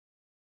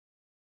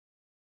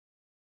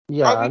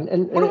 Yeah,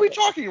 what are we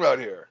talking about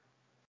here?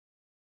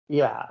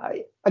 Yeah,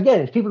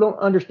 again, people don't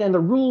understand the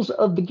rules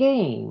of the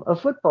game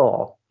of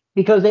football,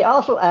 because they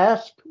also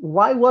ask,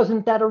 why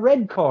wasn't that a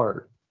red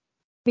card?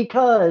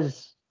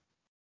 Because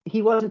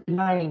he wasn't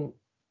denying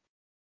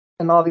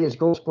an obvious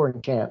goal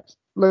scoring chance.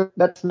 Look,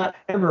 that's not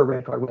ever a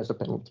red card when it's a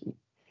penalty,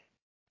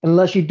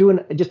 unless you're doing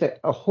just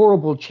a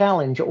horrible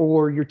challenge,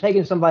 or you're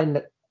taking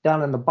somebody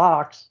down in the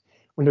box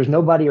when there's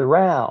nobody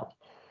around.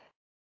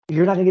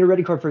 You're not going to get a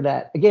red card for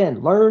that. Again,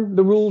 learn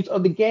the rules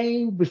of the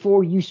game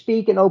before you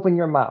speak and open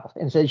your mouth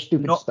and say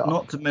stupid stuff.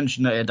 Not to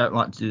mention that I don't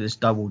like to do this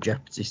double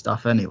jeopardy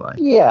stuff anyway.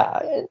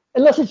 Yeah,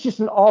 unless it's just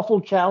an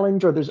awful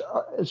challenge or there's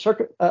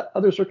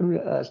other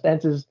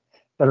circumstances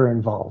that are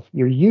involved.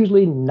 You're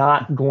usually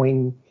not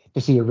going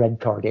to see a red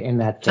card in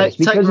that case,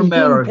 because he's being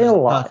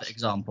penalized. Perfect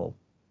example.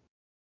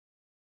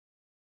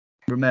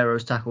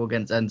 Romero's tackle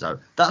against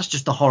Enzo. That's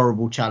just a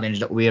horrible challenge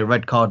that will be a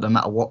red card no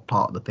matter what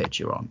part of the pitch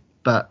you're on.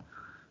 But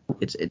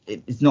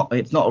It's not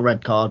a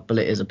red card, but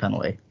it is a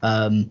penalty.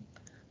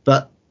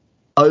 But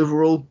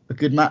overall, a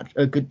good match,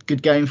 a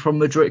good game from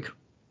Mudryk.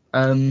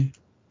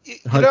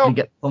 Hopefully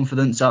get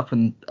confidence up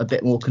and a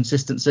bit more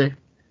consistency.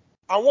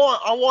 I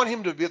want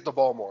him to get the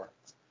ball more.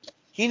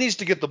 He needs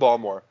to get the ball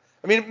more.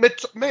 I mean,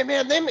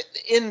 man, they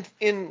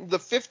in the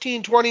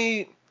 15,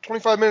 20,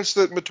 25 minutes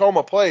that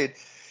Mitoma played,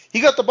 he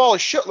got the ball a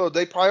shitload.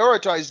 They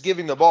prioritized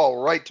giving the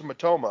ball right to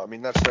Mitoma. I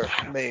mean, that's their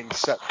main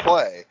set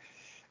play.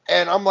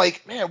 And I'm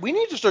like, man, we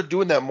need to start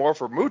doing that more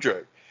for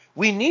Mudryk.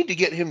 We need to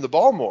get him the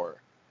ball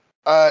more.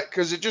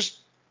 Because it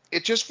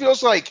just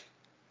feels like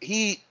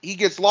he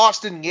gets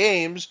lost in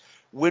games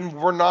when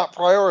we're not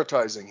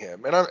prioritizing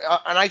him. And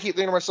I keep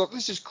thinking to myself,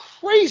 this is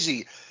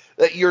crazy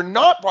that you're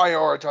not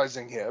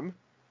prioritizing him.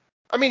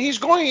 I mean, he's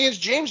going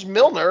against James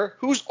Milner,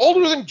 who's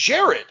older than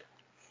Jared.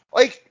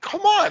 Like,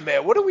 come on,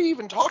 man. What are we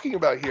even talking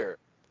about here?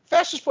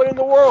 Fastest player in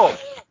the world.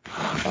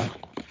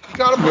 You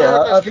got to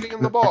prioritize getting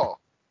him the ball.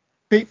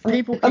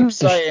 People keep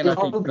saying, I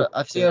think, but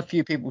I've seen a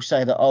few people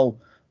say that,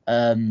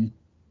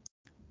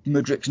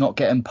 Mudryk's not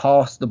getting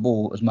past the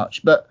ball as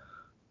much. But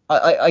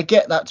I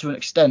get that to an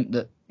extent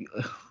that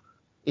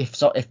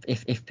if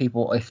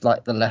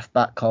like the left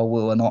back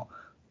Colwill are not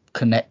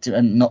connected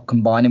and not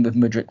combining with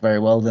Mudryk very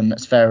well, then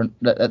that's fair.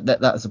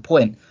 That's the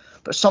point.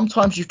 But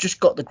sometimes you've just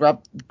got to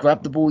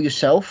grab the ball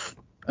yourself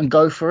and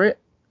go for it.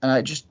 And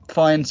I just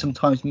find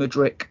sometimes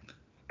Mudryk,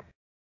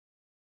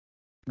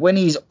 when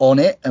he's on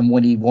it and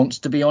when he wants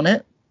to be on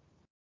it,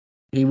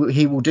 he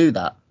will do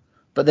that.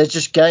 But there's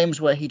just games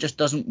where he just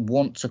doesn't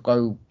want to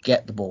go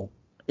get the ball.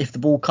 If the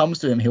ball comes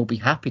to him, he'll be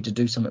happy to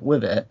do something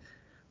with it.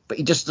 But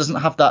he just doesn't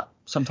have that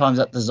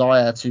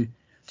desire to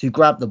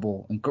grab the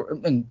ball.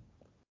 And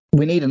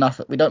we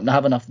don't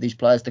have enough of these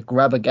players to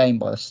grab a game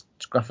by the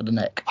scruff of the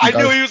neck. I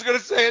knew he was going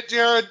to say it,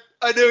 Jared.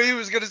 I knew he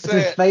was going to say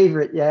it. His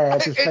favorite, yeah.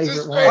 It's his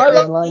favorite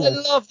one. I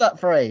love that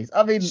phrase.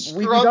 I mean,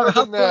 we don't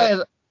have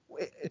players.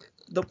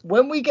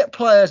 When we get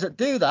players that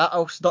do that,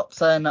 I'll stop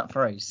saying that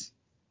phrase.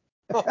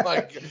 Oh my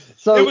god!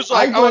 So it was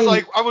like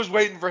I was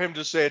waiting for him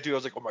to say it too. I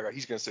was like, oh my god,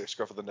 he's gonna say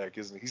scruff of the neck,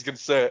 isn't he? He's gonna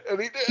say it,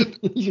 and he did.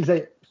 You can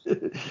say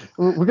it.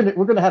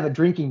 We're gonna have a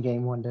drinking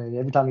game one day.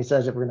 Every time he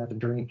says it, we're gonna have to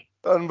drink.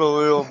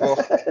 Unbelievable.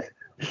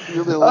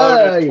 You'll be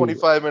loaded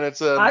 25 minutes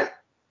in.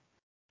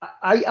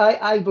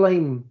 I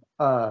blame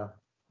Mikhailo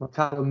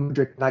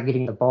Mudryk not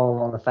getting the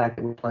ball on the fact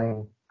that we're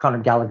playing Conor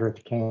Gallagher at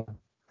the camp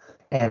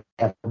and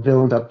have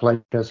build up play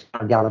because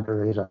Conor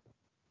Gallagher is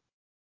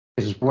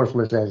as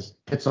worthless as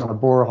pits on a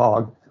boar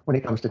hog when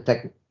it comes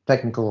to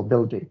technical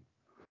ability.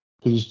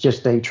 He's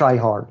just a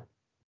try-hard.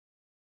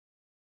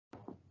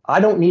 I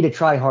don't need a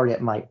try-hard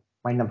at my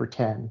number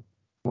 10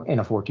 in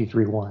a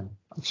 4-2-3-1.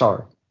 I'm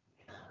sorry.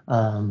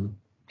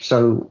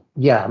 So,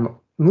 yeah,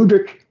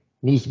 Mudryk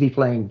needs to be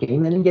playing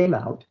game in and game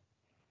out.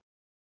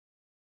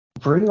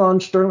 Bring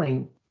on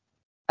Sterling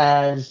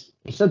as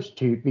a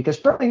substitute because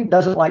Sterling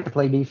doesn't like to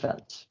play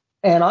defense.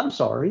 And I'm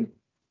sorry.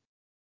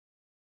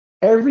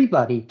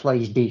 Everybody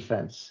plays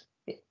defense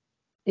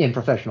in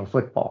professional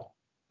football,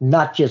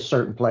 not just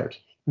certain players.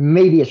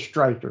 Maybe a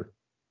striker,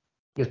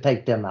 you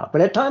take them out.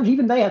 But at times,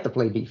 even they have to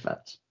play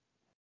defense.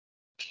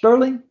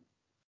 Sterling,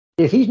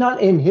 if he's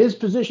not in his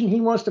position he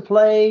wants to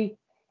play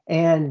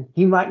and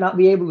he might not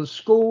be able to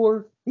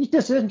score, he's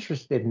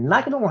disinterested. And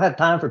I don't have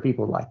time for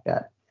people like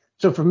that.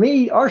 So for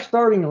me, our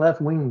starting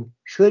left wing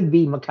should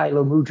be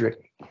Mikhailo Mudryk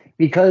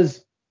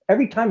because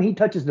every time he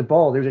touches the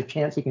ball, there's a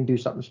chance he can do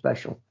something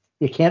special.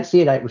 You can't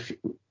see it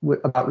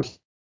about.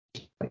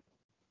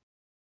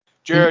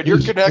 Jared, your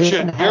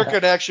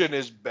connection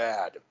is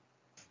bad.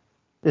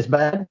 It's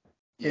bad?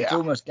 Yeah. It's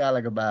almost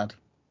Gallagher bad.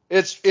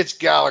 It's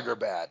Gallagher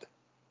bad.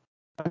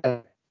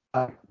 Okay.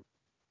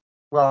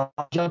 Well,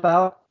 I'll jump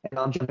out and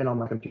I'll jump in on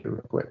my computer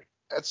real quick.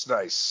 That's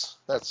nice.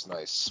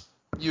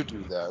 You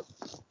do that.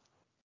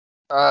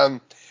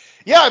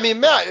 Yeah, I mean,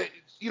 Matt,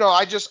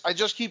 I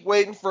just keep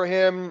waiting for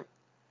him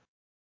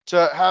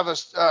to have a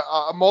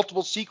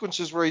multiple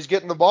sequences where he's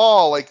getting the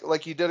ball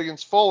like he did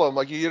against Fulham,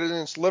 like he did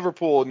against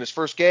Liverpool in his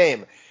first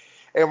game.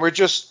 And we're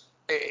just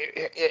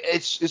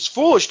it's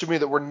foolish to me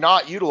that we're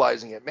not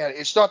utilizing it, man.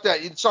 It's not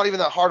even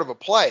that hard of a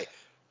play.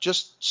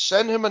 Just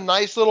send him a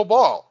nice little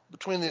ball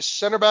between the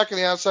center back and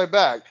the outside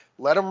back.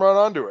 Let him run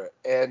onto it.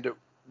 And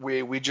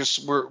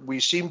we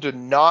seem to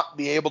not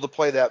be able to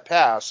play that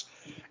pass.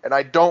 And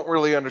I don't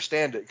really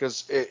understand it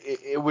because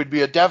it would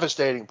be a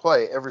devastating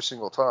play every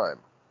single time.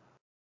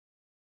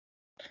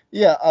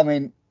 Yeah, I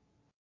mean,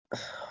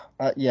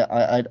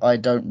 I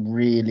don't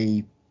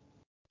really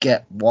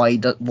get why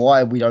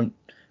we don't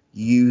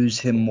use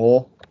him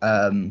more.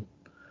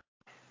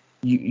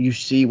 You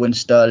see when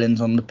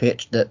Sterling's on the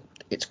pitch that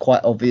it's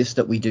quite obvious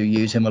that we do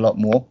use him a lot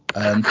more.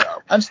 And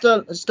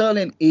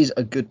Sterling is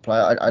a good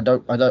player. I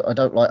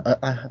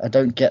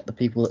don't get the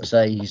people that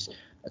say he's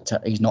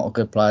not a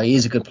good player. He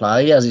is a good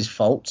player. He has his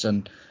faults,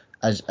 and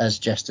as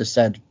Jesters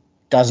said,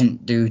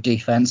 doesn't do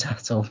defense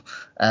at all.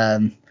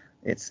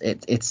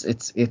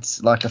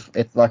 It's like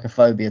a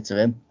phobia to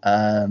him,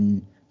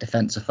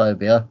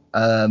 defensophobia.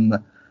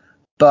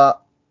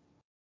 But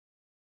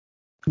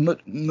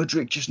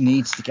Mudryk just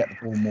needs to get the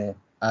ball more.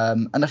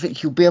 And I think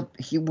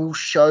he will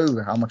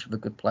show how much of a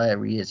good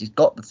player he is. He's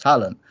got the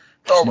talent,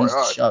 just Oh my needs to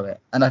God. show it.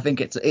 And I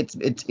think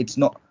it's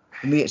not,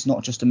 for me, it's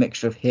not just a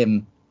mixture of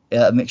him,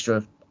 a mixture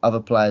of other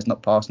players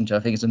not passing to. I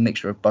think it's a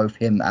mixture of both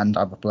him and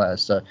other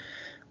players. So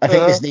I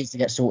think this needs to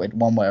get sorted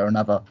one way or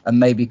another, and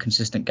maybe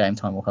consistent game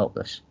time will help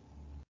this.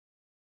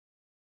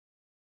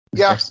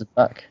 Yeah. Jesters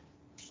back.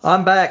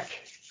 I'm back.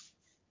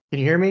 Can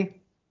you hear me?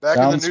 Back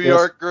in Sounds the New good.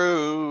 York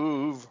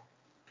groove.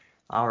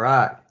 All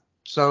right.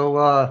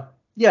 So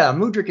yeah,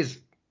 Mudryk is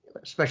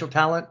special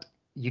talent.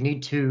 You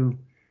need to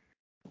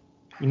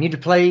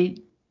play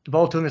the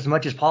ball to him as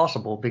much as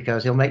possible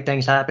because he'll make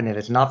things happen. If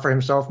it's not for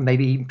himself,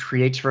 maybe he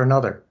creates for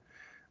another.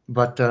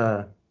 But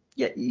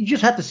yeah, you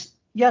have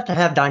to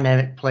have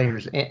dynamic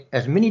players,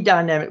 as many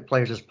dynamic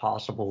players as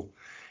possible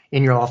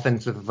in your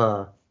offensive.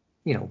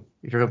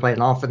 If you're going to play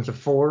an offensive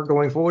four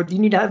going forward, you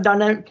need to have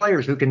dynamic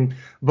players who can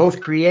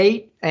both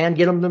create and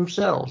get them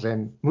themselves.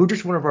 And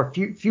Mudryk's one of our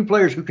few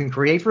players who can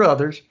create for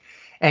others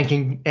and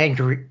can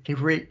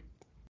create.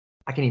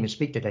 I can't even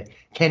speak today.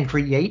 Can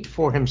create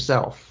for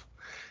himself.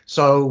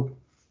 So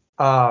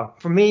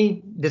for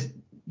me,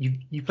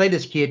 you play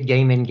this kid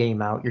game in,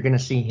 game out, you're going to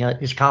see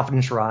his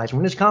confidence rise.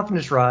 When his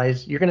confidence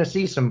rise, you're going to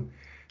see some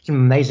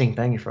amazing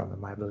things from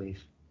him, I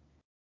believe.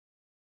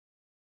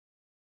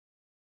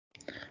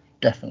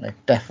 Definitely.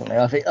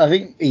 I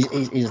think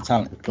he's a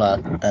talented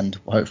player, and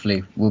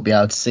hopefully we'll be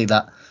able to see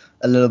that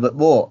a little bit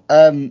more.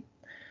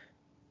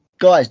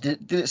 Guys,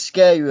 did it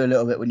scare you a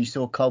little bit when you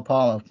saw Cole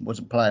Palmer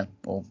wasn't playing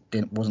or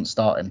wasn't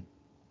starting?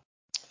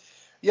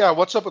 Yeah,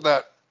 what's up with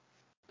that?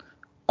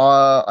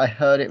 I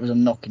heard it was a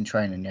knock in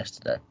training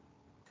yesterday.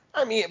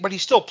 I mean, but he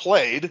still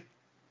played.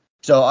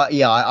 So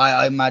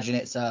I imagine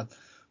it's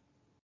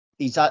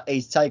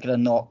he's taken a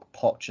knock.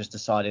 Poch has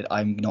decided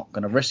I'm not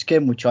going to risk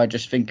him, which I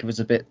just think was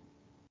a bit.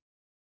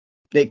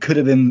 It could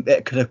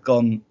have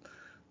gone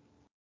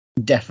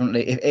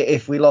definitely.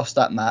 If we lost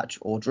that match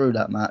or drew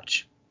that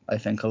match, I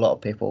think a lot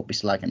of people will be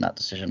slagging that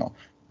decision off.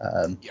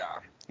 Yeah,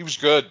 he was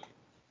good.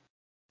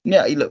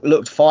 Yeah, he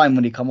looked fine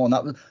when he come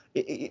on.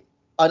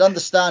 I'd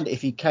understand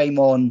if he came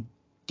on,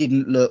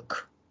 didn't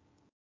look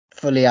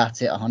fully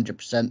at it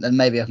 100%, then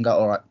maybe I can go,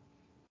 all right,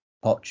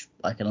 Poch,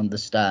 I can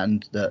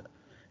understand that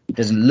he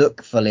doesn't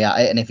look fully at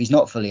it, and if he's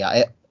not fully at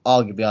it,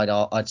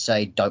 arguably I'd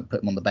say don't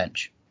put him on the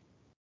bench.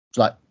 It's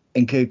like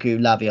Nkuku,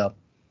 Lavia,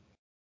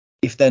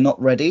 if they're not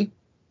ready,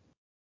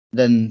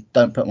 then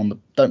don't put them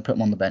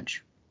on the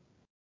bench.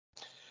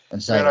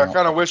 And say Man, I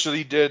kind of wish that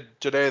he did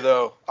today,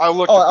 though. I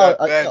looked at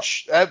that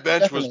bench. That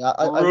bench was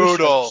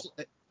brutal.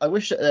 I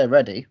wish that they're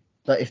ready,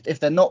 but if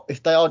they're not,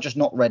 if they are just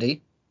not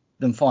ready,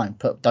 then fine.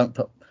 Don't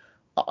put.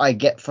 I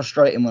get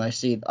frustrated when I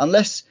see it,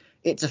 unless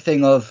it's a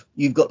thing of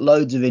you've got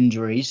loads of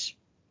injuries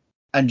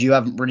and you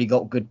haven't really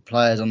got good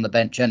players on the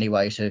bench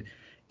anyway, so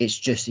he's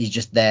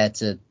just there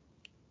to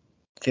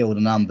fill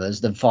the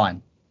numbers. Then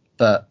fine,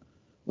 but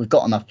we've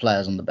got enough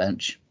players on the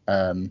bench.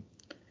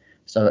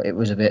 So it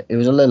was a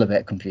little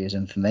bit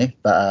confusing for me,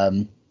 but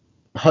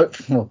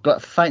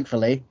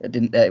thankfully it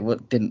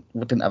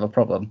didn't have a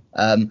problem.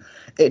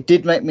 It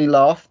did make me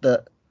laugh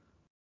that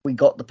we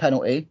got the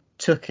penalty,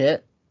 took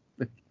it,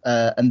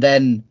 and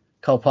then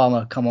Cole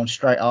Palmer come on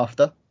straight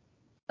after.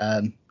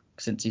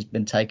 Since he's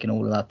been taking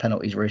all of our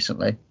penalties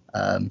recently,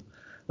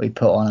 we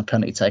put on a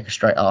penalty taker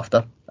straight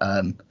after.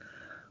 I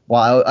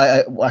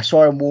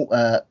saw him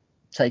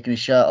taking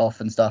his shirt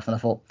off and stuff, and I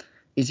thought,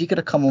 is he going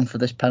to come on for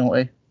this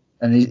penalty?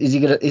 And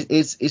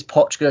is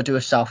Poch going to do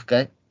a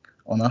Southgate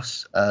on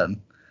us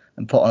and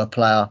put on a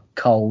player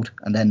cold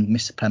and then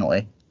miss a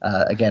penalty?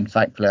 Again,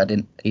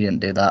 thankfully he didn't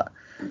do that.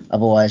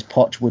 Otherwise,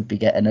 Poch would be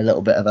getting a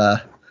little bit of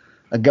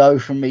a go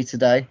from me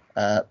today.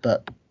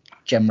 But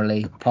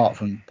generally, apart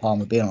from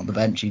Palmer being on the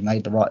bench, he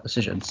made the right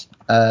decisions.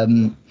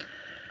 I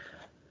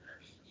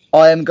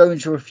am going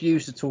to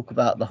refuse to talk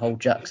about the whole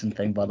Jackson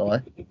thing, by the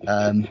way.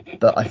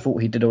 But I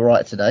thought he did all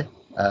right today,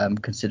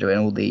 considering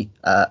all the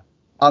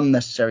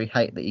unnecessary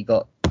hate that he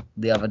got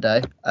the other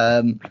day.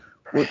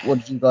 What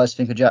did you guys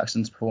think of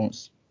Jackson's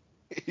performance?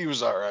 He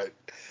was all right.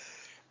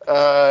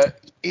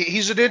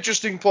 He's an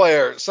interesting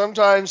player.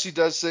 Sometimes he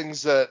does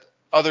things that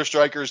other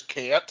strikers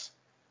can't,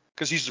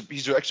 because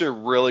he's actually a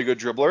really good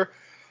dribbler.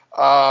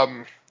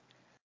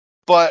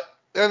 But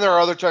then there are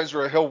other times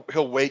where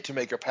he'll wait to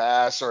make a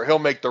pass, or he'll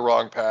make the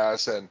wrong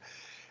pass, and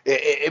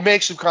it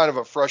makes him kind of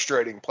a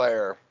frustrating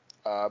player.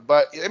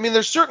 But I mean,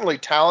 there's certainly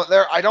talent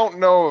there. I don't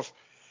know if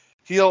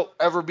he'll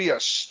ever be a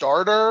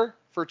starter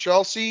for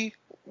Chelsea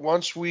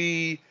once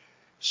we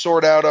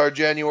sort out our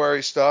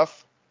January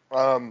stuff.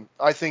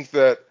 I think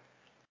that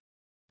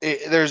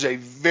there's a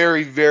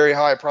very, very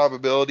high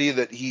probability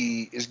that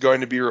he is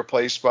going to be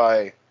replaced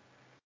by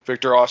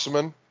Victor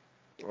Osimhen,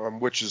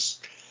 which is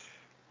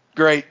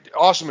great.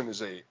 Osimhen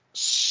is a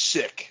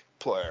sick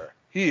player.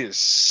 He is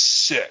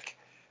sick.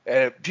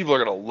 And people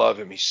are going to love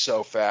him. He's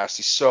so fast.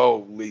 He's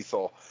so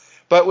lethal.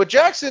 But with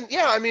Jackson,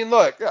 yeah, I mean,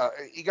 look,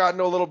 he got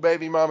into a little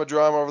baby mama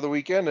drama over the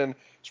weekend, and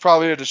it's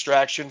probably a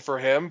distraction for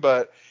him.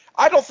 But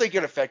I don't think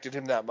it affected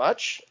him that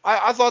much.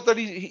 I thought that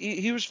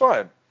he was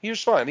fine. He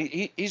was fine.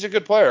 He's a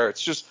good player.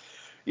 It's just,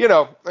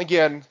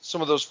 again,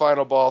 some of those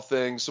final ball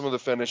things, some of the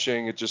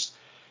finishing, it's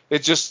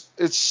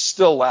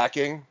still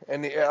lacking.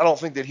 And I don't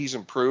think that he's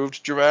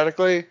improved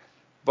dramatically,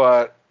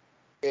 but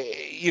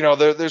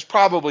there's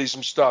probably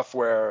some stuff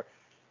where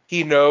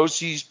he knows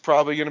he's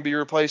probably going to be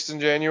replaced in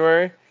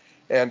January,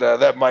 and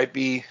that might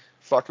be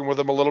fucking with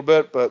him a little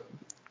bit. But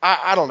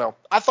I don't know.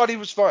 I thought he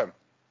was fine.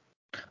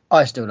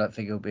 I still don't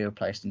think he'll be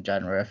replaced in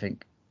January. I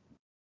think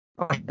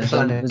there's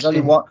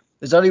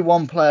There's only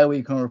one player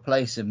we can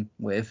replace him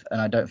with, and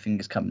I don't think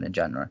it's coming in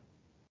January.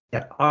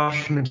 Yeah,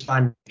 Oshman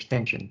signed an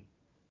extension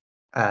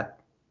at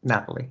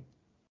Napoli.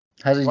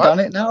 Has he done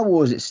it now,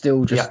 or is it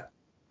still just? Yeah.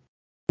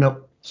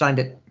 Nope, signed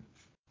it.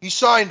 He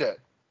signed it.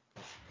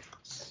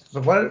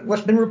 So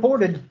what's been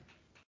reported?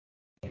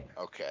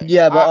 Okay.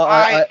 Yeah,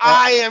 but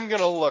I am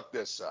gonna look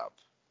this up.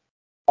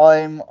 All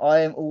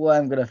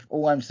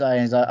I'm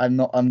saying is I'm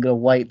gonna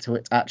wait till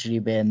it's actually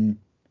been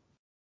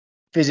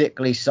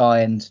physically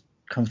signed,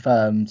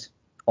 confirmed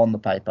on the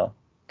paper,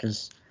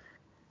 because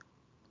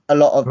a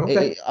lot of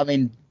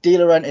De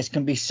Laurentiis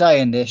can be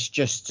saying this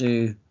just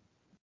to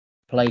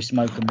play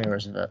smoke and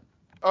mirrors with it.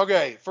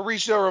 Okay,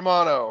 Fabrizio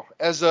Romano,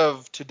 as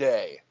of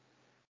today,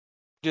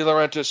 De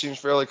Laurentiis seems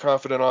fairly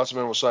confident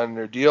Osimhen will sign a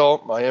new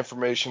deal. My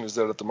information is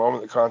that at the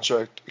moment the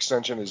contract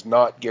extension is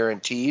not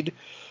guaranteed,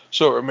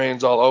 so it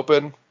remains all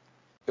open.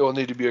 It will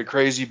need to be a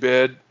crazy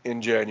bid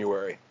in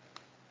January.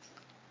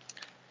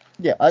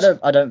 Yeah, I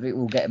don't think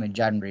we'll get him in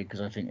January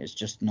because I think it's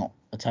just not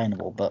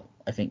attainable. But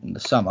I think in the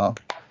summer,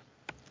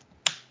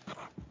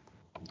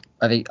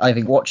 I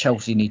think what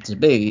Chelsea need to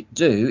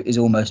do is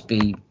almost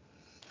be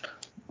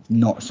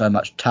not so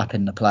much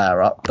tapping the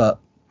player up, but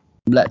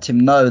let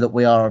him know that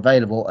we are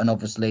available. And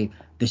obviously,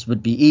 this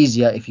would be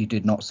easier if you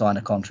did not sign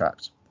a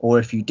contract, or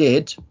if you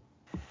did,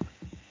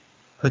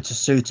 put a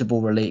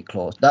suitable release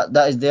clause. That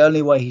is the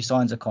only way he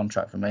signs a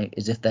contract for me,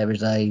 is if there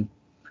is a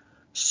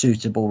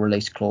suitable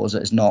release clause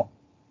that is not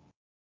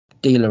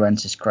De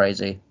Laurentiis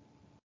crazy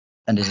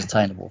and is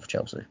attainable for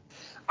Chelsea.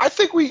 I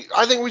think we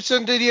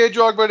send Didier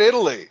Drogba to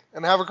Italy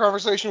and have a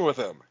conversation with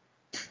him.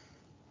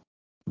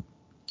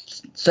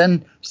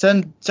 Send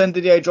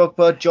Didier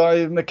Drogba,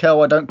 Joe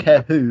Mikel, I don't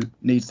care who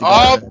needs to go.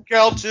 Oh,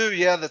 Mikel too.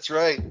 Yeah, that's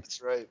right.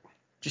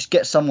 Just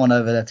get someone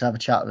over there to have a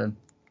chat with him.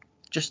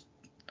 Just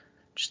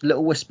a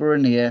little whisper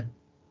in the ear.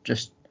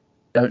 Just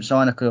don't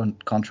sign a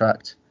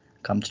contract.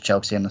 Come to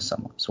Chelsea in the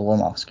summer. That's all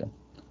I'm asking.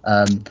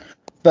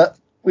 But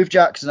with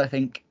Jackson, I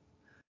think,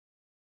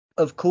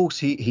 of course,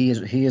 he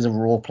is a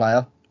raw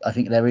player. I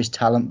think there is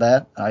talent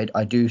there.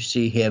 I do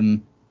see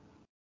him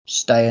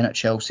staying at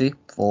Chelsea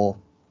for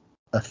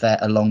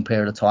a long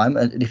period of time,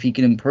 and if he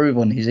can improve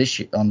on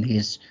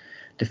his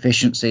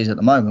deficiencies at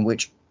the moment,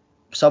 which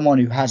someone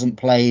who hasn't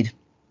played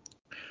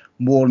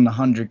more than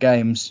 100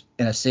 games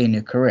in a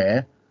senior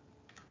career,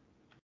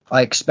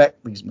 I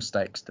expect these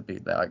mistakes to be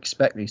there. I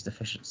expect these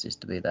deficiencies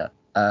to be there.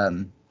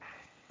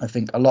 I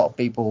think a lot of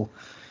people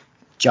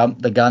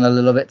jumped the gun a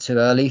little bit too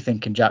early,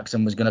 thinking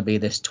Jackson was going to be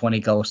this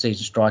 20-goal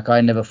season striker.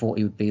 I never thought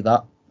he would be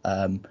that,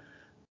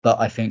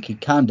 but I think he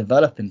can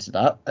develop into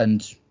that,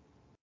 and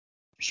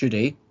should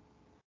he,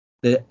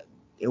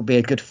 it'll be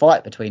a good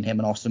fight between him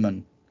and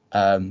Osimhen,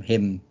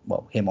 Osimhen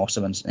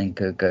and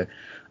Nkunku,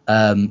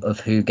 of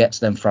who gets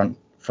them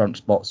front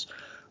spots.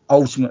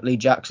 Ultimately,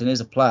 Jackson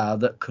is a player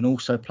that can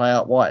also play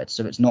out wide,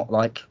 so it's not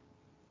like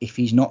if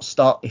he's not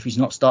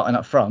starting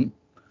up front,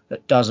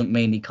 that doesn't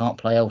mean he can't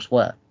play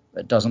elsewhere.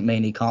 That doesn't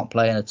mean he can't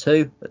play in a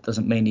two. That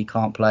doesn't mean he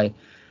can't play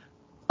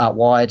out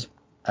wide,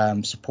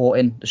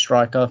 supporting the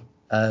striker.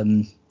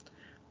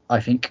 I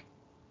think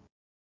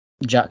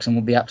Jackson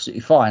will be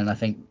absolutely fine. And I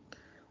think,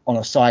 on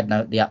a side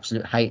note, the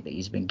absolute hate that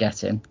he's been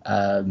getting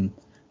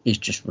is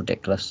just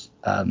ridiculous.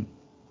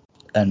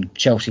 And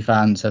Chelsea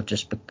fans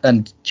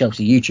and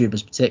Chelsea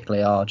YouTubers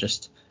particularly, are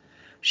just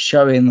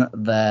showing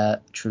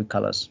their true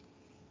colours.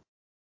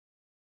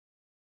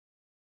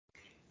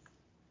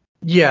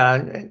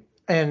 Yeah,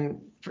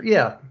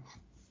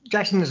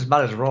 Jackson is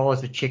about as raw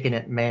as the chicken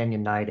at Man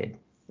United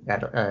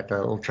at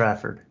Old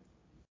Trafford.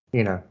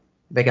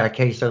 They got a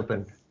case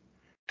open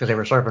because they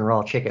were serving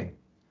raw chicken.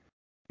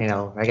 They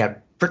got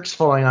bricks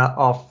falling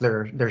off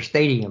their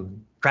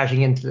stadium,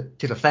 crashing into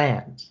the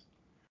fans.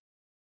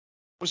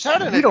 Was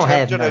that an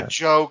attempt at a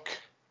joke?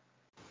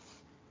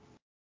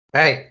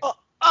 Hey,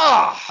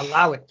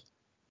 allow it.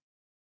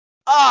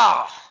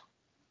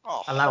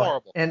 Allow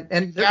horrible. It.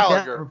 And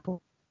Gallagher.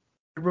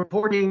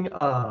 reporting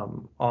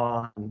on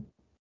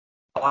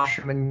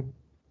Oshman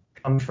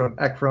comes from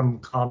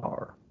Ekram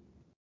Conor.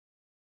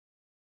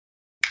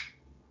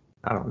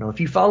 I don't know if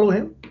you follow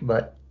him,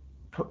 but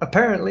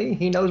apparently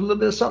he knows a little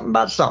bit of something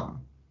about something.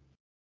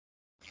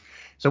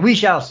 So we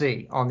shall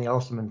see on the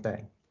Osimhen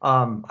thing.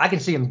 I can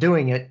see him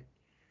doing it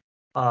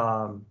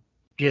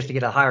just to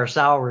get a higher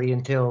salary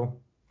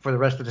for the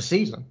rest of the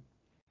season.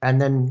 And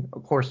then,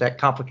 of course, that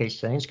complicates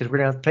things because we're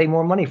going to have to pay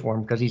more money for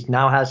him because he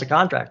now has a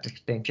contract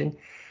extension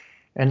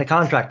and the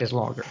contract is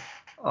longer.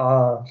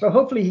 So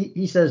hopefully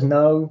he says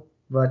no,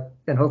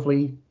 and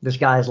hopefully this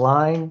guy is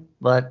lying,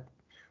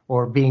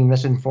 or being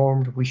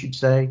misinformed, we should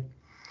say.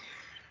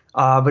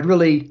 But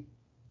really,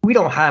 we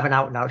don't have an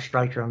out-and-out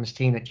striker on this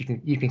team that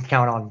you can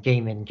count on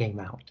game in, game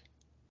out.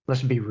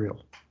 Let's be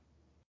real.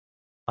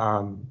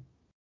 And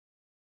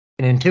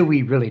until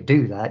we really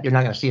do that, you're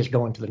not going to see us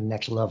going to the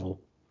next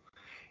level.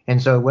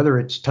 And so whether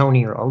it's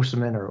Tony or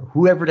Osimhen or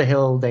whoever the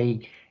hell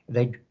they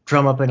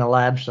drum up in a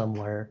lab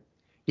somewhere,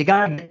 you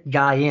got to get a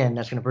guy in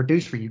that's going to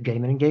produce for you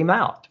game in and game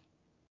out.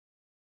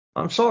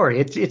 I'm sorry.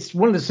 It's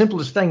one of the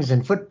simplest things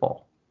in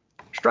football.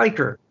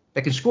 Striker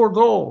that can score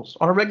goals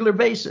on a regular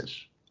basis.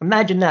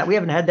 Imagine that. We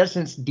haven't had that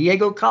since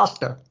Diego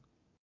Costa.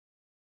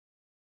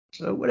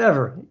 So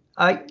whatever.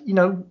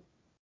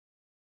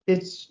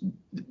 It's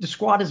the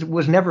squad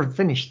was never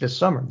finished this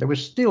summer. There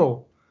was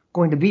still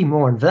going to be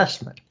more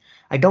investment.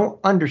 I don't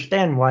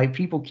understand why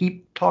people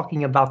keep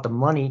talking about the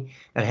money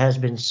that has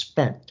been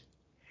spent.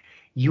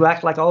 You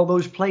act like all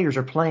those players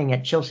are playing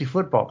at Chelsea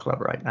Football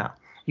Club right now.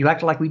 You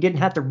act like we didn't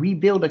have to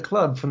rebuild a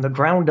club from the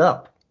ground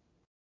up,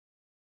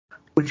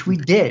 which we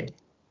did.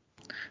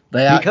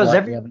 They act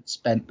like we haven't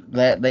spent.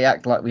 They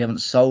act like we haven't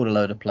sold a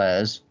load of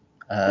players.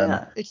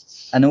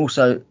 And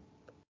also,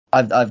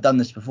 I've done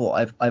this before.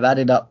 I've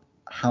added up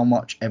how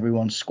much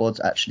everyone's squads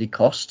actually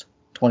cost.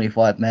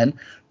 25 men.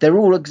 They're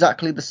all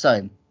exactly the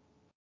same,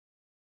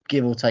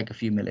 give or take a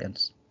few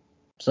millions.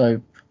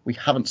 So we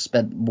haven't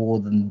spent more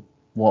than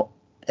what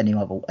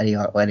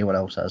anyone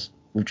else has.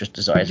 We've just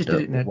decided to do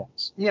it at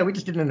once. Yeah, we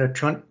just did it in a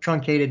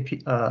truncated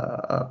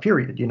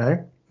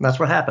period. That's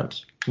what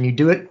happens when you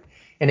do it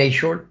in a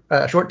short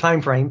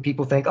time frame.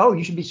 People think, oh,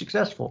 you should be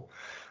successful.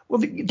 Well,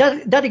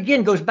 that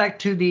again goes back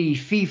to the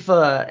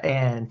FIFA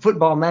and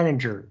Football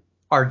Manager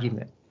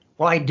argument.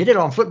 Well, I did it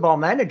on Football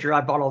Manager.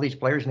 I bought all these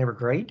players and they were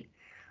great.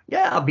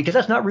 Yeah, because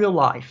that's not real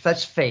life.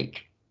 That's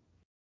fake.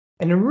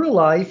 And in real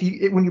life,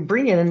 when you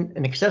bring in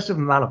an excessive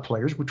amount of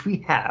players, which we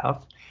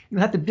have, you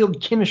have to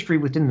build chemistry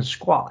within the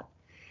squad.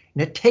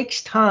 And it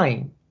takes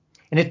time.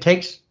 And it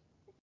takes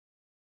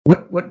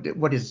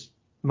what is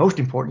most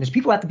important is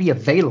people have to be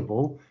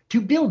available to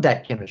build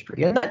that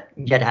chemistry. And that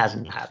yet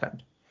hasn't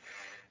happened.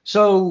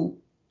 So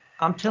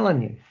I'm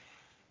telling you,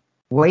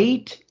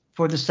 wait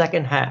for the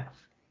second half.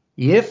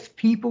 If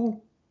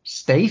people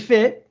stay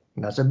fit,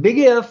 and that's a big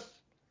if,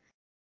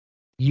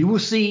 you will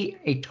see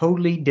a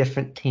totally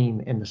different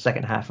team in the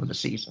second half of the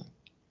season.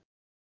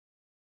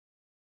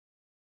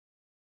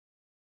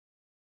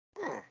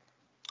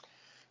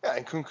 Yeah,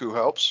 and Kunku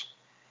helps.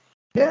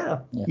 Yeah.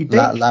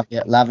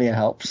 Lavia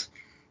helps.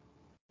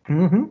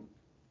 Mm-hmm.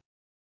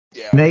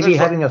 Yeah. Maybe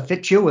having a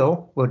fit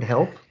Chilwell would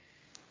help.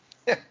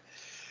 Yeah.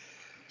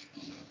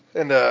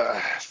 And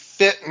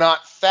fit,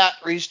 not fat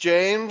Reece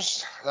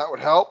James, that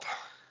would help.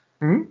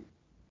 Hmm.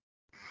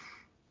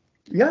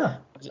 Yeah.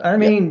 I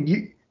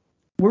mean,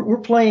 we're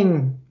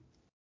playing.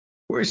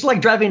 It's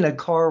like driving a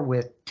car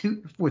with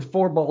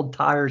four bald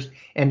tires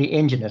and the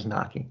engine is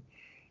knocking.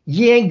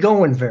 You ain't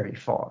going very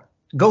far.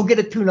 Go get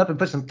a tune-up and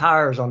put some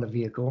tires on the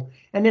vehicle,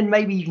 and then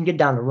maybe you can get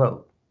down the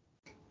road.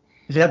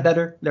 Is that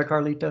better there,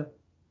 Carlito?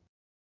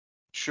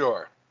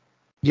 Sure.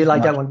 Do you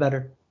like that one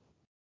better?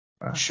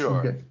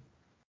 Sure. Good.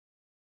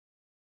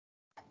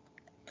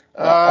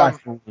 I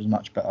thought it was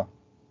much better.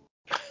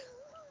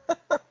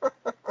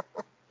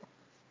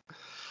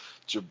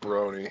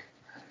 Jabroni.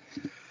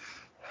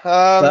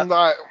 Go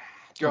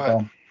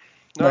ahead.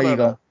 No, you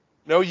go.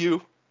 No,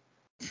 you.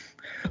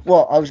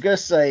 Well, I was going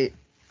to say,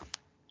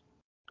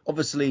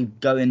 obviously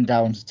going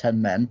down to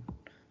 10 men,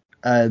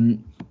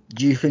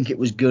 do you think it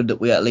was good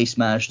that we at least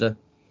managed to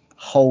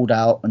hold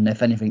out and,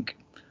 if anything,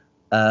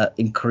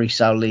 increase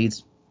our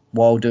leads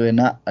while doing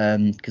that?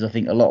 Because I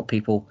think a lot of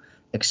people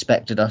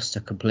expected us to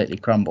completely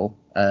crumble.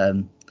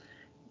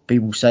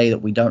 People say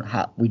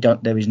that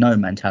there is no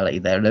mentality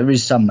there. There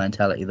is some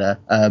mentality there.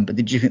 But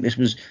did you think this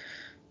was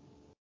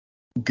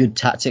good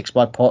tactics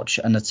by Poch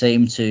and the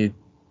team to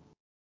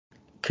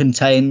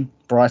contain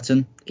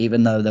Brighton,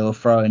 even though they were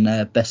throwing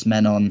their best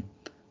men on,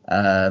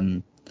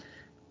 and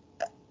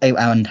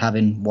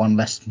having one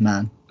less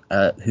man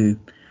who,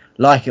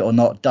 like it or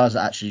not, does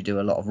actually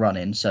do a lot of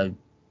running? So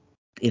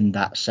in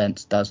that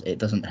sense, it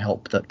doesn't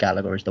help that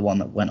Gallagher is the one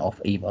that went off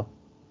either.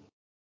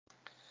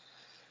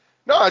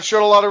 No, it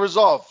showed a lot of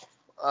resolve.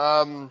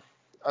 I'm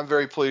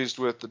very pleased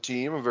with the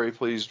team. I'm very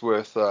pleased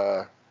with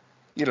the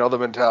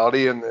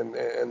mentality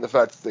and the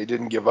fact that they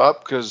didn't give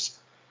up, because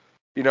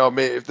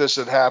if this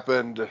had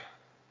happened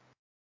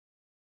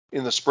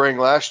in the spring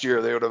last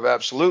year, they would have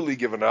absolutely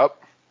given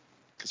up,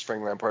 because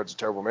Frank Lampard's a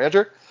terrible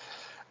manager.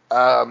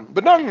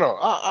 But no.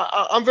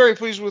 I'm very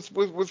pleased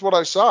with what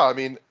I saw. I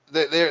mean,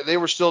 they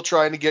were still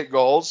trying to get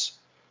goals.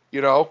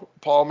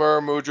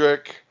 Palmer,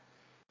 Mudryk,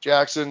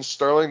 Jackson,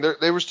 Sterling,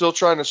 they were still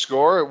trying to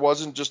score. It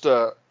wasn't just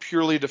a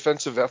purely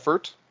defensive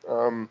effort.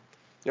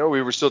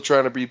 We were still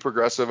trying to be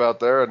progressive out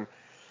there, and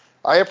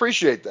I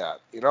appreciate that.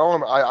 And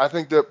I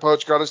think that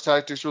Poach got his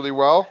tactics really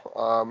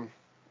well.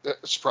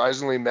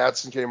 Surprisingly,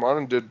 Madsen came on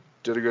and did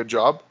a good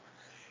job,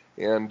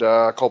 and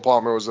Cole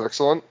Palmer was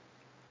excellent,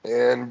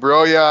 and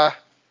Broja,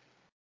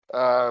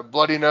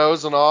 bloody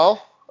nose and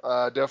all.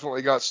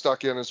 definitely got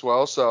stuck in as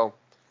well. So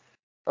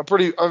I'm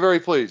very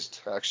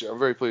pleased, actually. I'm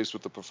very pleased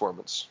with the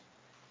performance.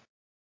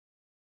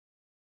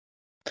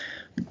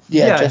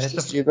 Yeah,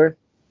 Jesters, do you agree?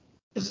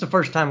 This is the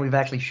first time we've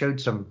actually showed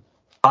some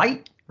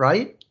fight,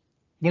 right?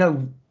 You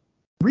know,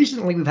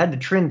 recently we've had the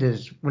trend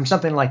is when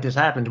something like this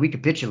happens, we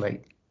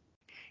capitulate.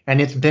 And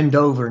it's bend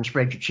over and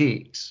spread your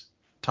cheeks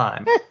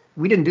time.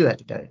 We didn't do that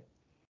today.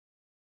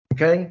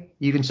 Okay?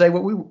 You can say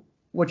what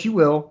you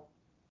will.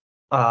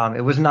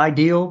 It wasn't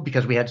ideal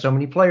because we had so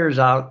many players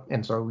out,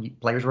 and so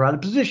players were out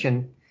of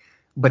position.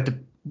 But to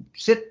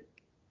sit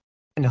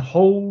and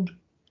hold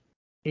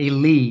a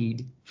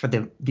lead for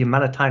the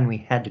amount of time we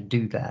had to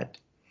do that,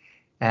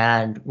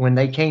 and when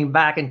they came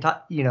back and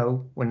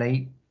when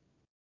they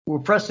were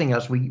pressing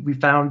us, we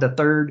found the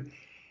third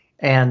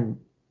and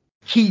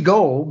key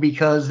goal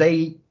because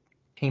they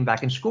came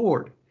back and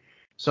scored.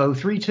 So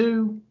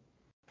 3-2,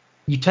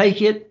 you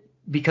take it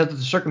because of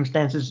the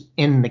circumstances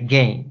in the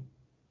game.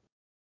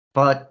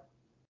 But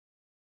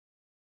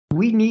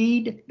we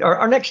need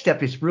our next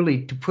step is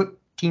really to put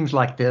teams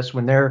like this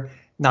when they're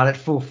not at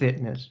full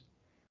fitness,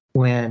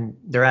 when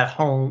they're at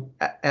home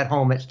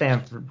at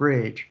Stamford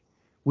Bridge.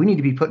 We need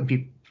to be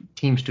putting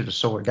teams to the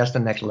sword. That's the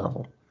next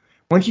level.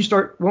 Once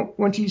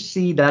you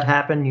see that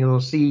happen, you'll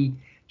see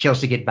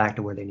Chelsea get back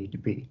to where they need to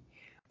be.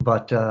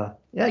 But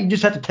you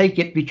just have to take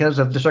it because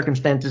of the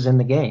circumstances in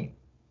the game.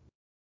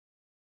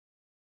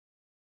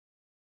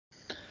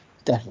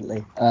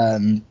 Definitely.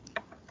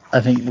 I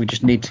think we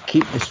just need to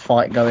keep this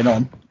fight going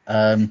on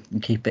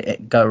and keep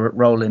it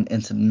rolling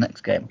into the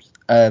next games.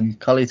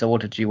 Carlito,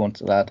 what did you want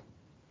to add?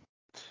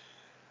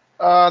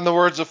 In the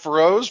words of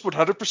Feroz,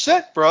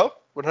 100%, bro.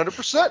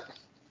 100%.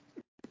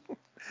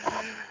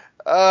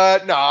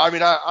 No, I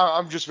mean,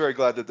 I'm just very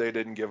glad that they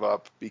didn't give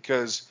up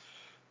because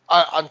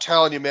I'm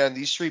telling you, man,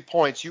 these 3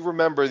 points, you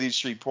remember these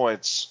 3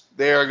 points,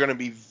 they are going to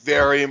be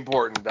very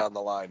important down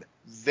the line.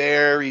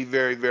 Very,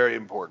 very, very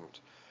important.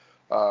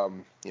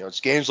 It's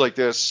games like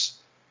this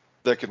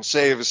that can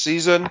save a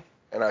season,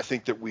 and I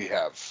think that we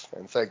have.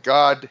 And thank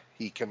God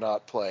he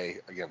cannot play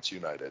against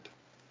United.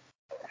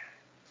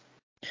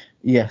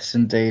 Yes,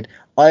 indeed.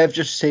 I have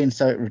just seen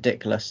something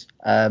ridiculous.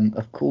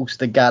 Of course,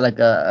 the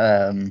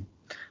Gallagher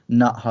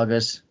nut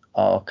huggers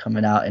are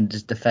coming out in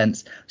his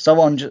defence.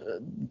 Someone,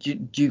 do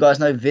you guys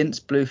know Vince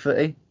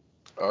Bluefooty?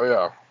 Oh,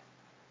 yeah.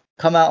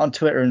 Come out on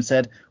Twitter and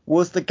said,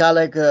 was the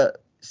Gallagher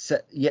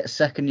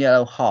second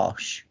yellow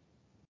harsh?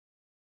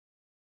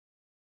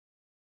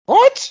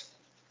 What?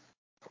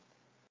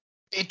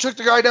 He took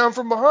the guy down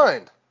from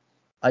behind.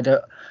 I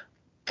don't.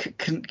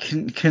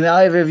 Can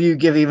either of you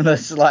give even a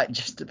slight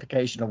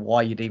justification of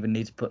why you'd even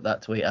need to put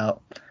that tweet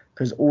out?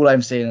 Because all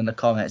I'm seeing in the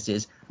comments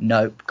is,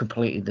 nope,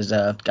 completely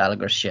deserved,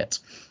 Gallagher shit.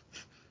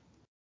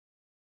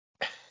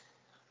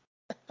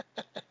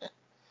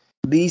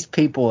 These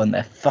people and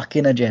their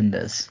fucking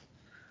agendas.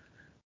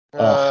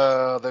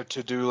 Their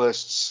to-do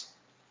lists.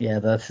 Yeah,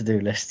 their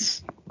to-do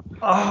lists.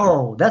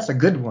 Oh, that's a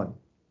good one.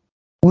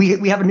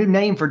 We have a new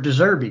name for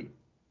Deserby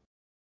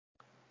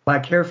by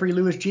Carefree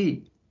Lewis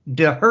G.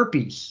 De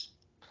Herpes.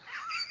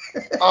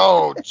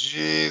 Oh,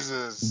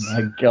 Jesus. Oh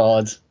my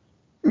God.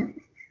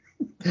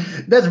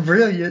 That's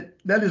brilliant.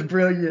 That is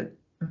brilliant.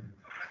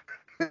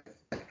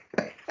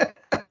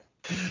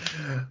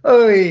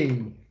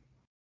 Oh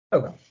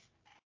well.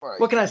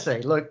 What can I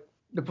say? Look,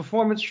 the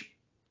performance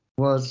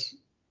was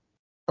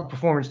a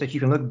performance that you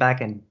can look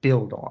back and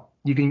build on.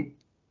 You can,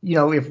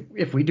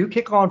 if we do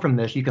kick on from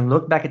this, you can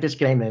look back at this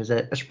game as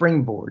a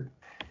springboard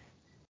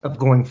of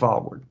going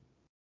forward.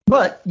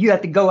 But you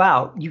have to go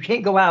out. You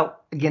can't go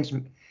out against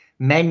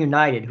Man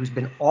United, who's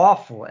been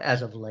awful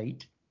as of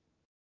late.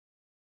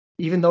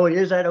 Even though it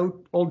is at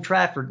Old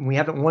Trafford and we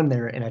haven't won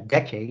there in a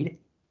decade.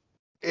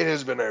 It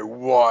has been a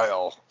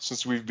while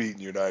since we've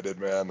beaten United,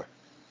 man.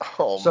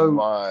 Oh, so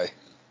my.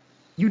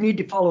 You need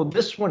to follow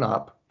this one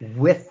up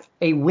with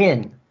a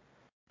win.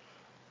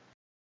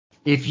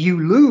 If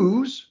you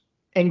lose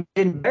and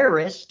get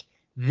embarrassed,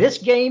 this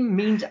game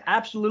means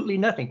absolutely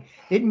nothing.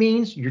 It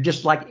means you're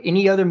just like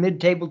any other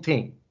mid-table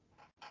team.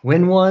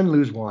 Win one,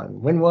 lose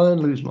one. Win one,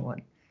 lose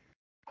one.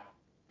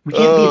 We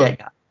can't be that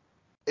guy.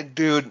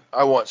 Dude,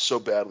 I want so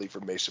badly for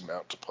Mason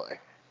Mount to play.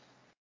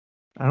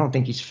 I don't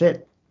think he's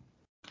fit.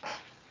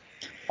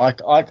 I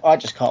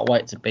just can't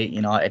wait to beat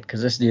United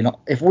because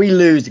if we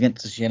lose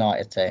against this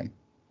United team,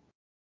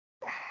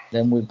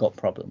 then we've got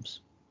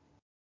problems.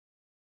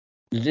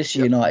 This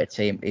United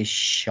team is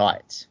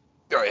shite.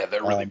 Oh, yeah,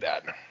 they're really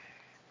bad.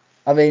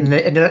 I mean,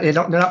 they're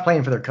not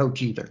playing for their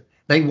coach either.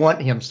 They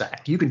want him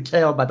sacked. You can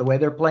tell by the way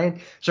they're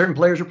playing. Certain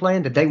players are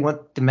playing that they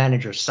want the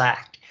manager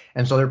sacked,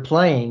 and so they're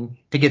playing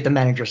to get the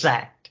manager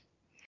sacked.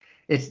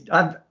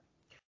 To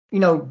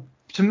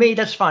me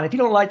that's fine. If you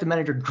don't like the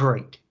manager,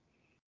 great.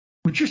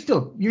 But you're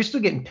still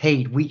getting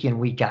paid week in,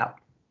 week out.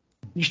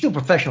 You're still a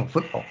professional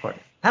football player.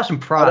 Have some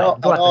pride.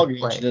 I'd Go out argue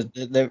there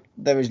and play.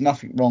 there is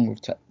nothing wrong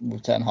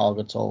with Ten Hag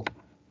at all.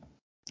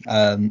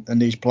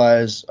 And these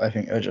players, I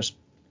think, are just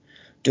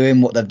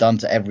doing what they've done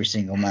to every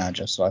single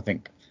manager. So I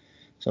think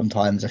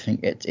sometimes I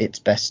think it's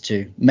best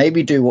to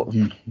maybe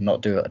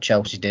not do what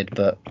Chelsea did,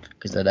 but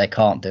because they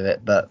can't do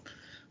it, but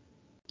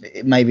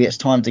maybe it's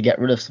time to get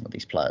rid of some of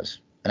these players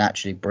and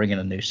actually bring in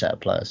a new set of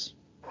players.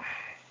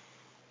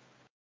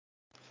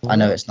 I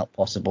know it's not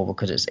possible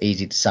because it's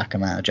easy to sack a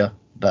manager,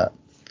 but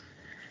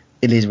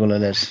it is what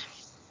it is.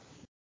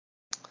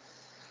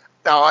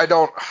 No, I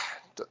don't,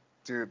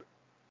 dude.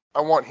 I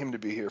want him to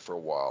be here for a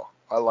while.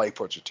 I like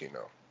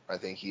Pochettino. I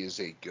think he is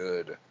a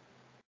good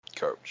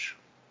coach.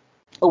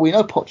 Oh, we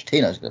know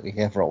Pochettino's going to be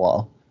here for a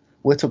while.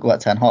 We're talking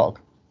about Ten Hag.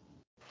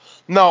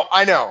 No,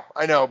 I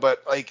know,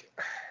 but like,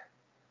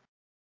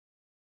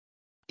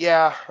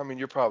 yeah, I mean,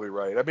 you're probably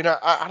right. I mean,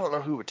 I don't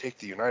know who would take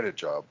the United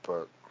job,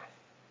 but.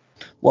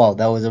 Well,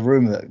 there was a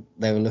rumour that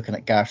they were looking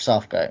at Gareth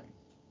Southgate.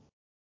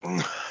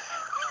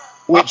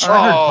 Which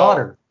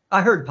I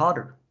heard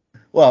Potter.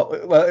 Well,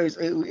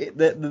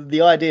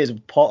 the idea is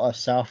Potter,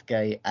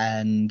 Southgate,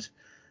 and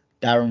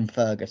Darren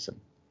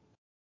Ferguson.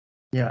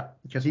 Yeah,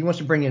 because he wants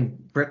to bring in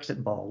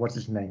Brexit Ball. What's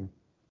his name?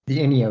 The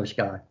Ineos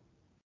guy.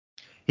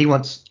 He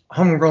wants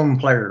homegrown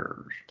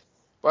players.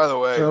 By the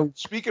way,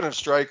 speaking of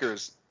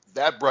strikers,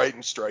 that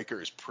Brighton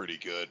striker is pretty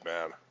good,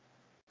 man.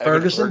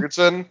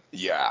 Ferguson?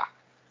 Yeah.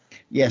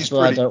 Yes, but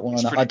I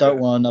don't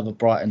want another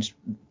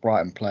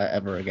Brighton player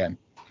ever again.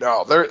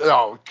 No,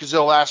 because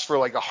they'll ask for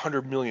like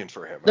 $100 million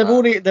for him. They've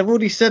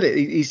already said it.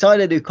 He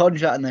signed a new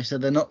contract, and they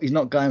said he's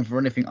not going for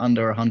anything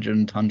under 100,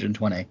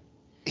 120.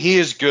 He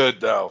is good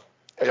though.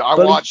 I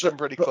watched him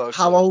pretty closely.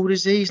 How old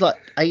is he? He's like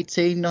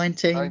 18,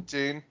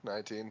 19?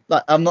 19.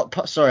 Like I'm not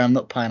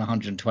paying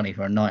 120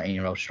 for a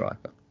 19-year-old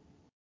striker.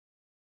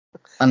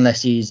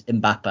 Unless he's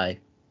Mbappe.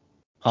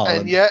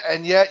 Haaland.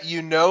 And yet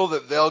you know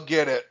that they'll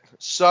get it.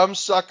 Some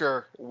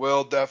sucker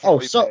will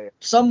definitely pay it.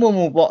 Someone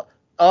will. What?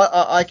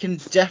 I can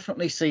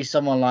definitely see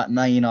someone like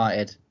Man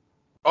United.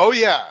 Oh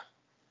yeah.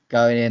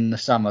 Going in the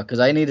summer because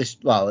they need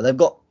they've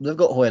got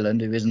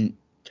Højlund, who isn't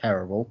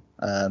terrible.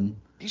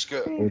 He's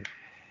good.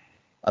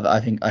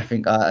 I think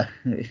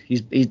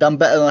he's done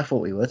better than I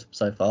thought he would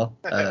so far.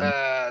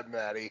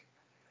 Matty.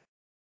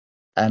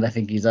 And I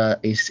think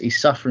he's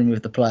suffering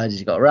with the players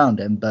he's got around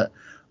him, but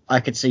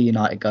I could see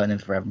United going in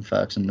for Evan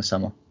Ferguson in the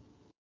summer.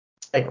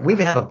 Hey, we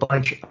have a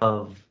bunch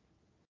of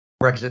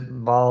Brexit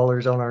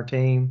ballers on our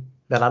team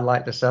that I'd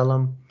like to sell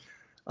them.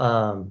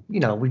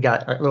 We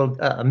got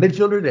a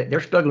midfielder that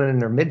they're struggling in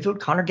their midfield,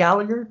 Conor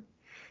Gallagher,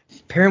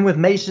 pairing with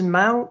Mason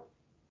Mount.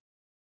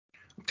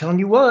 I'm telling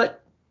you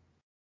what,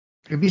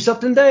 could be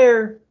something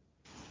there.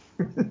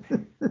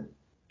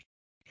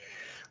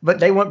 But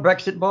they want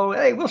Brexit ball.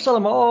 Hey, we'll sell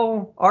them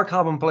all our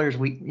common players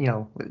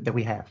that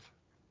we have.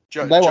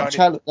 They can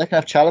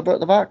have Chalobah at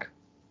the back.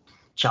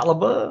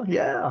 Chalobah,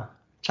 yeah.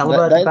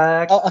 Chalobah at the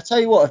back. I'll tell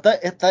you what,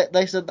 if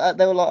they said that,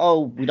 they were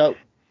like,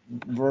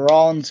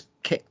 Varane's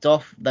kicked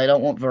off. They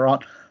don't want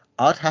Varane.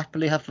 I'd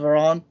happily have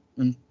Varane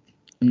and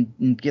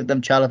give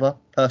them Chalobah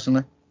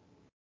personally.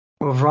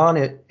 Well,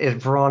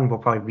 Varane will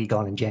probably be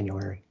gone in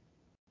January,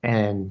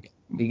 and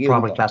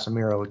probably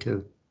Casemiro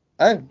too.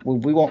 Oh, well,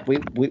 we want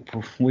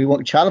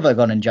Chalobah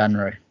gone in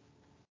January.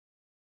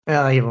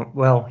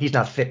 He's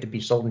not fit to be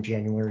sold in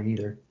January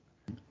either.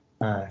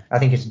 I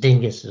think his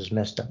dingus is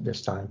messed up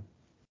this time.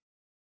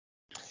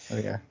 Oh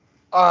yeah.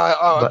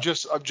 I'm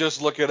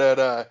just looking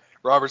at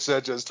Robert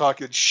Sanchez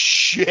talking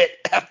shit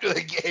after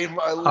the game.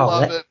 I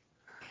love it.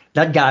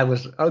 That guy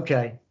was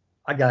okay.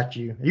 I got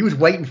you. He was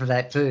waiting for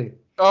that too.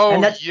 Oh,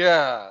 and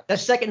yeah. That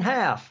second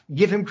half,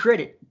 give him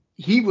credit.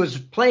 He was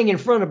playing in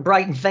front of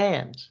Brighton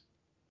fans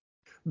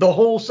the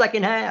whole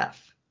second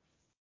half.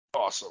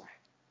 Awesome.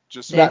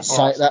 Just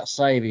that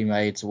save he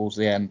made towards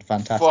the end,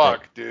 fantastic.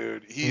 Fuck,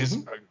 dude. He is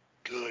a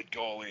good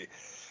goalie.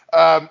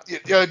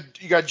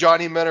 You got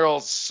Johnny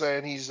Minerals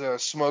saying he's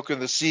smoking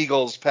the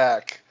Seagulls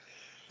pack.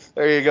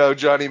 There you go,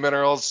 Johnny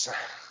Minerals.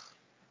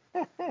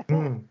 Why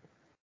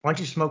don't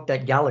you smoke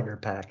that Gallagher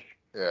pack?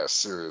 Yeah,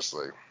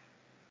 seriously.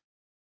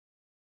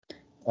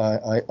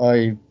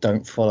 I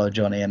don't follow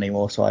Johnny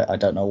anymore, so I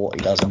don't know what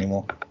he does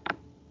anymore.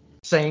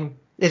 Same.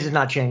 This has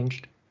not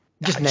changed.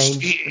 Just names.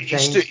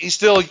 He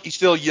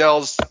still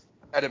yells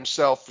at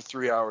himself for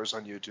 3 hours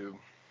on YouTube.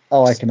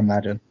 Oh, I can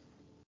imagine.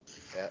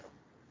 Yeah.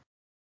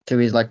 To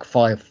his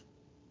 5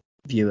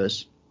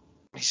 viewers.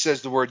 He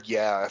says the word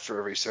 "yeah" after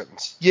every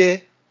sentence. Yeah.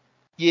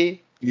 Yeah.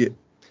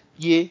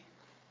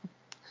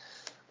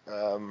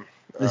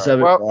 Let's have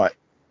it right.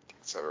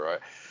 Let's have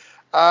it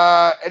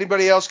right.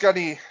 Anybody else got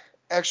any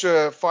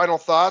extra final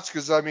thoughts?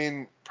 Because I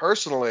mean,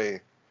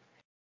 personally,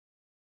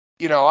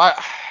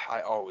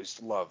 I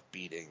always love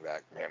beating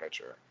that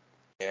manager,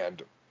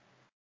 and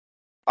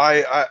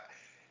I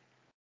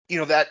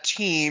that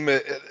team,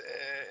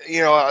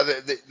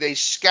 they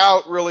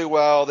scout really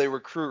well, they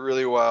recruit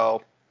really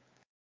well,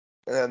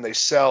 and then they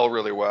sell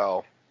really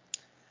well.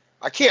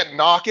 I can't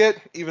knock it,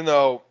 even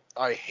though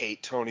I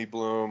hate Tony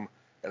Bloom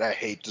and I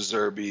hate De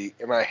Zerbi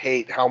and I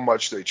hate how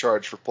much they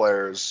charge for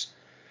players.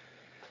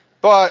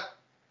 But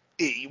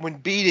when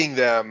beating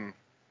them,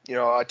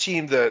 a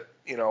team that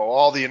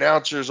all the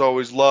announcers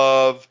always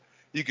love,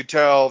 you could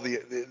tell the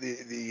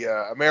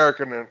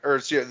American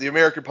the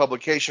American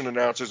publication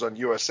announcers on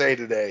USA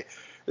Today,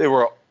 they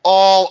were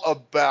all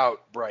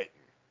about Brighton,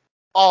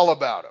 all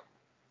about them.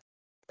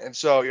 And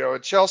so,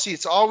 at Chelsea,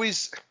 it's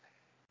always,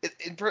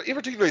 in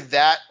particular,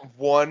 that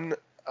one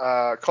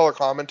color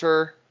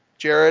commenter,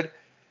 Jared,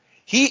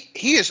 he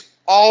is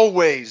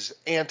always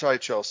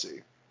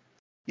anti-Chelsea.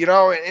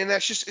 And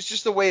it's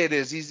just the way it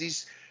is.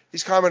 These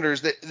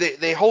commenters,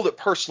 they hold it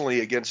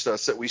personally against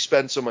us that we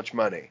spend so much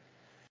money.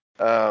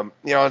 And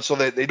so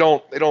they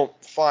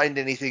don't find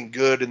anything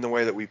good in the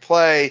way that we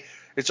play.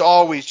 It's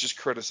always just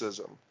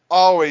criticism.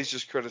 Always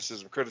just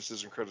criticism.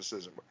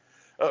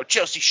 Oh,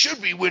 Chelsea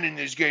should be winning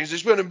these games. They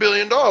spent $1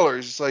 billion.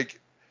 It's like,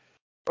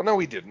 well, no,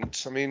 we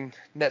didn't. I mean,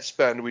 net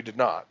spend, we did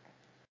not.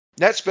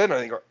 Net spend, I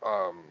think,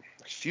 a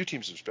few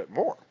teams have spent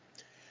more.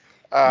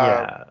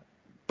 Yeah.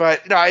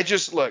 But no, I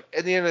just look.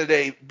 At the end of the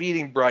day,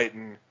 beating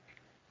Brighton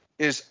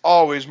is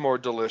always more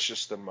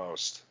delicious than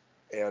most.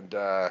 And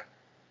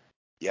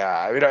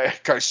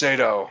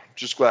Caicedo,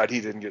 just glad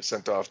he didn't get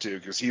sent off too,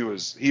 because he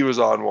was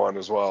on one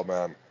as well,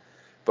 man.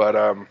 But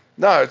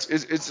no,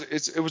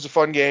 it was a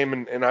fun game,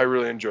 and I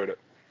really enjoyed it.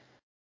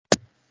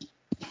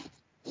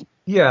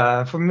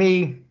 Yeah, for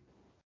me,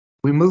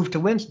 we moved to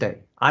Wednesday.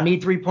 I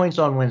need 3 points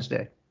on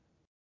Wednesday.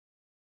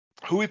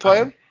 Who we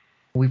playing?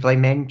 We play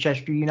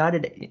Manchester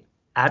United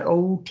at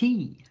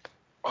OT.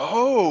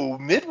 Oh,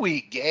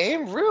 midweek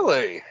game,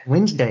 really?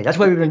 Wednesday. That's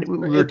what we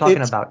were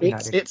talking about.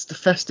 United. It's the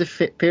festive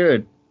fit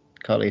period,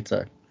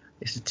 Carlito.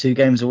 It's 2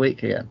 games a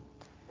week again.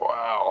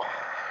 Wow.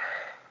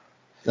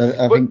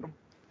 I think,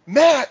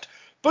 Matt,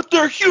 but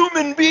they're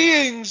human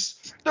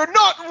beings. They're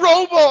not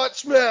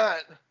robots,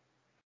 Matt.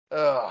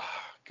 Oh,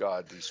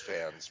 God, these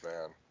fans,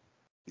 man.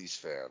 These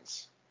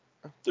fans.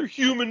 They're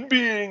human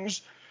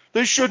beings.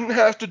 They shouldn't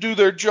have to do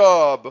their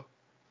job.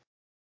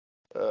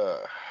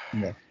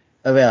 Yeah.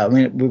 Oh yeah. I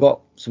mean, we've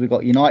got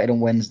United on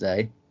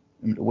Wednesday.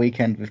 And the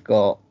weekend we've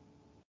got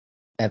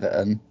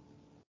Everton.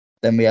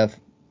 Then we have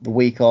the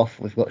week off.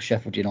 We've got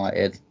Sheffield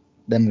United.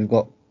 Then we've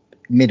got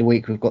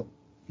midweek. We've got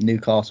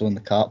Newcastle in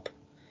the cup.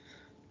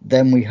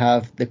 Then we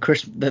have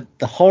the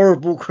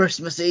horrible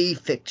Christmas Eve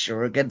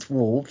fixture against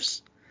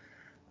Wolves.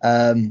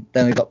 Then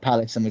we've got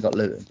Palace and we've got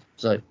Luton.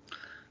 So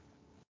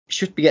we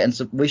should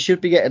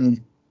be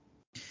getting,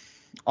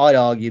 I'd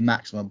argue,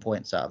 maximum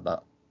points out of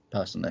that,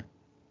 personally.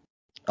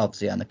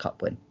 Obviously, and the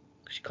cup win,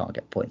 because you can't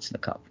get points in the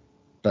cup.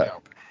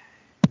 But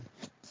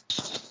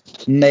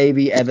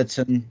maybe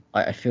Everton.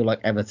 I feel like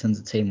Everton's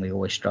a team we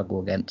always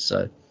struggle against,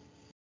 so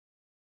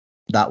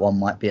that one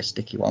might be a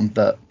sticky one.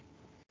 But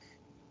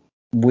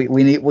we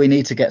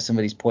need to get some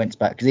of these points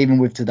back, because even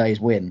with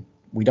today's win,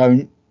 we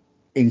don't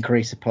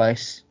increase a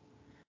place.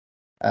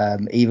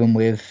 Even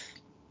with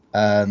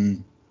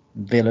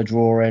Villa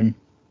drawing,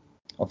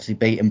 obviously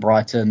beating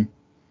Brighton,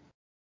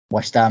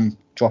 West Ham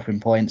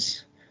dropping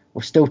points,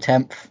 we're still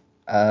 10th.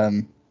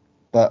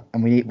 But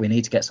we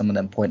need to get some of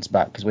them points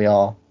back, because we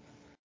are,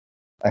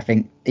 I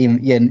think,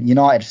 even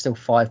United are still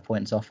 5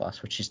 points off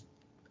us, which is,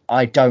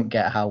 I don't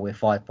get how we're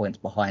 5 points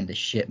behind this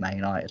shit Man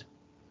United.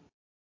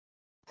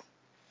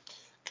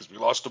 Because we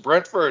lost to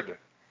Brentford.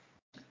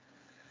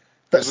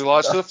 Because we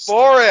lost to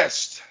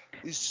Forest.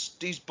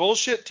 These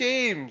bullshit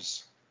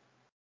teams.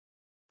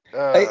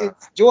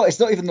 It's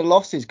not even the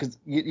losses, because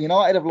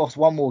United have lost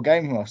one more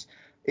game from us.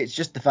 It's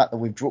just the fact that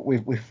we've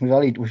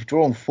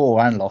drawn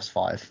 4 and lost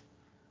 5.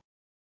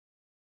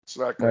 It's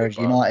not good. Whereas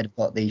United have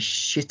got these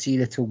shitty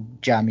little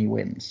jammy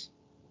wins.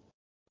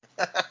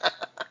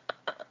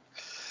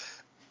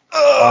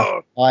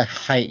 I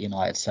hate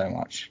United so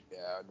much. Yeah,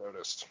 I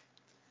noticed.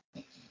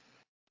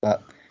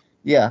 But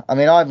yeah, I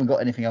mean, I haven't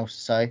got anything else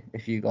to say.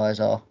 If you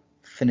guys are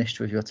finished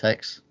with your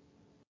takes.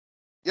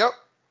 Yep.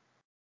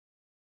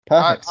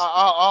 Perfect.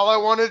 All I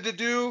wanted to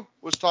do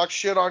was talk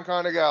shit on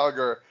Conor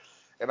Gallagher,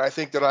 and I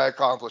think that I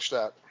accomplished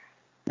that.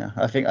 Yeah,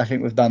 I think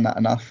we've done that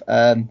enough.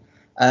 And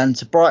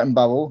to Brighton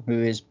Bubble,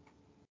 who is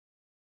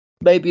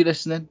maybe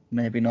listening,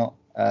 maybe not.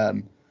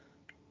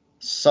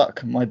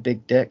 Suck my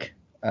big dick.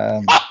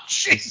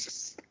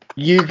 Jesus.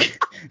 You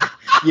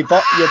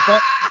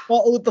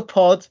bottled the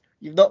pod.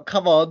 You've not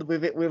come on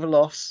with a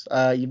loss.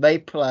 You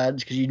made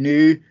plans because you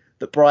knew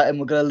that Brighton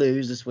were going to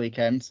lose this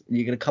weekend, and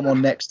you're going to come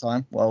on next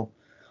time. Well,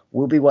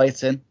 we'll be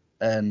waiting,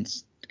 and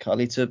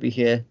Carlito will be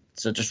here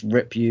to just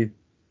rip you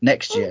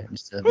next year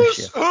instead of this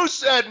year. Who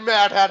said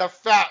Matt had a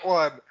fat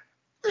one?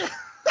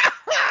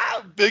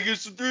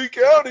 Biggest in 3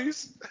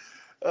 counties.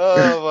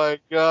 Oh my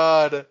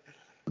God.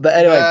 But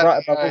anyway, Matt,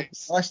 Brighton Bubble,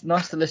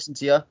 nice to listen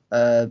to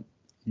you.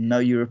 No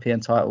European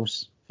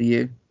titles for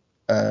you.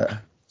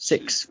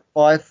 6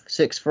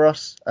 for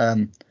us.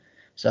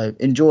 So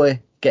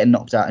enjoy getting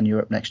knocked out in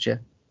Europe next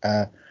year.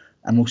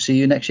 And we'll see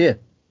you next year.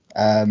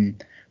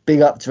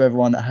 Big up to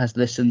everyone that has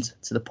listened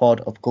to the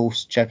pod. Of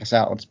course, check us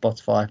out on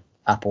Spotify,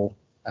 Apple.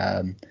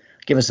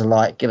 Give us a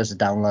like, give us a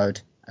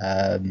download.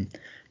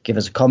 Give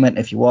us a comment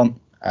if you want.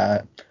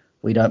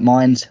 We don't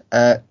mind.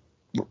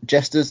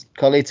 Jesters,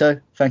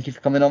 Carlito, thank you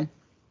for coming on.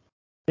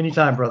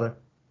 Anytime, brother.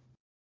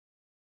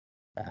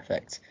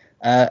 Perfect.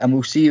 And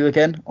we'll see you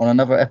again on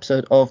another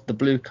episode of the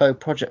Blue Co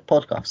Project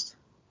podcast.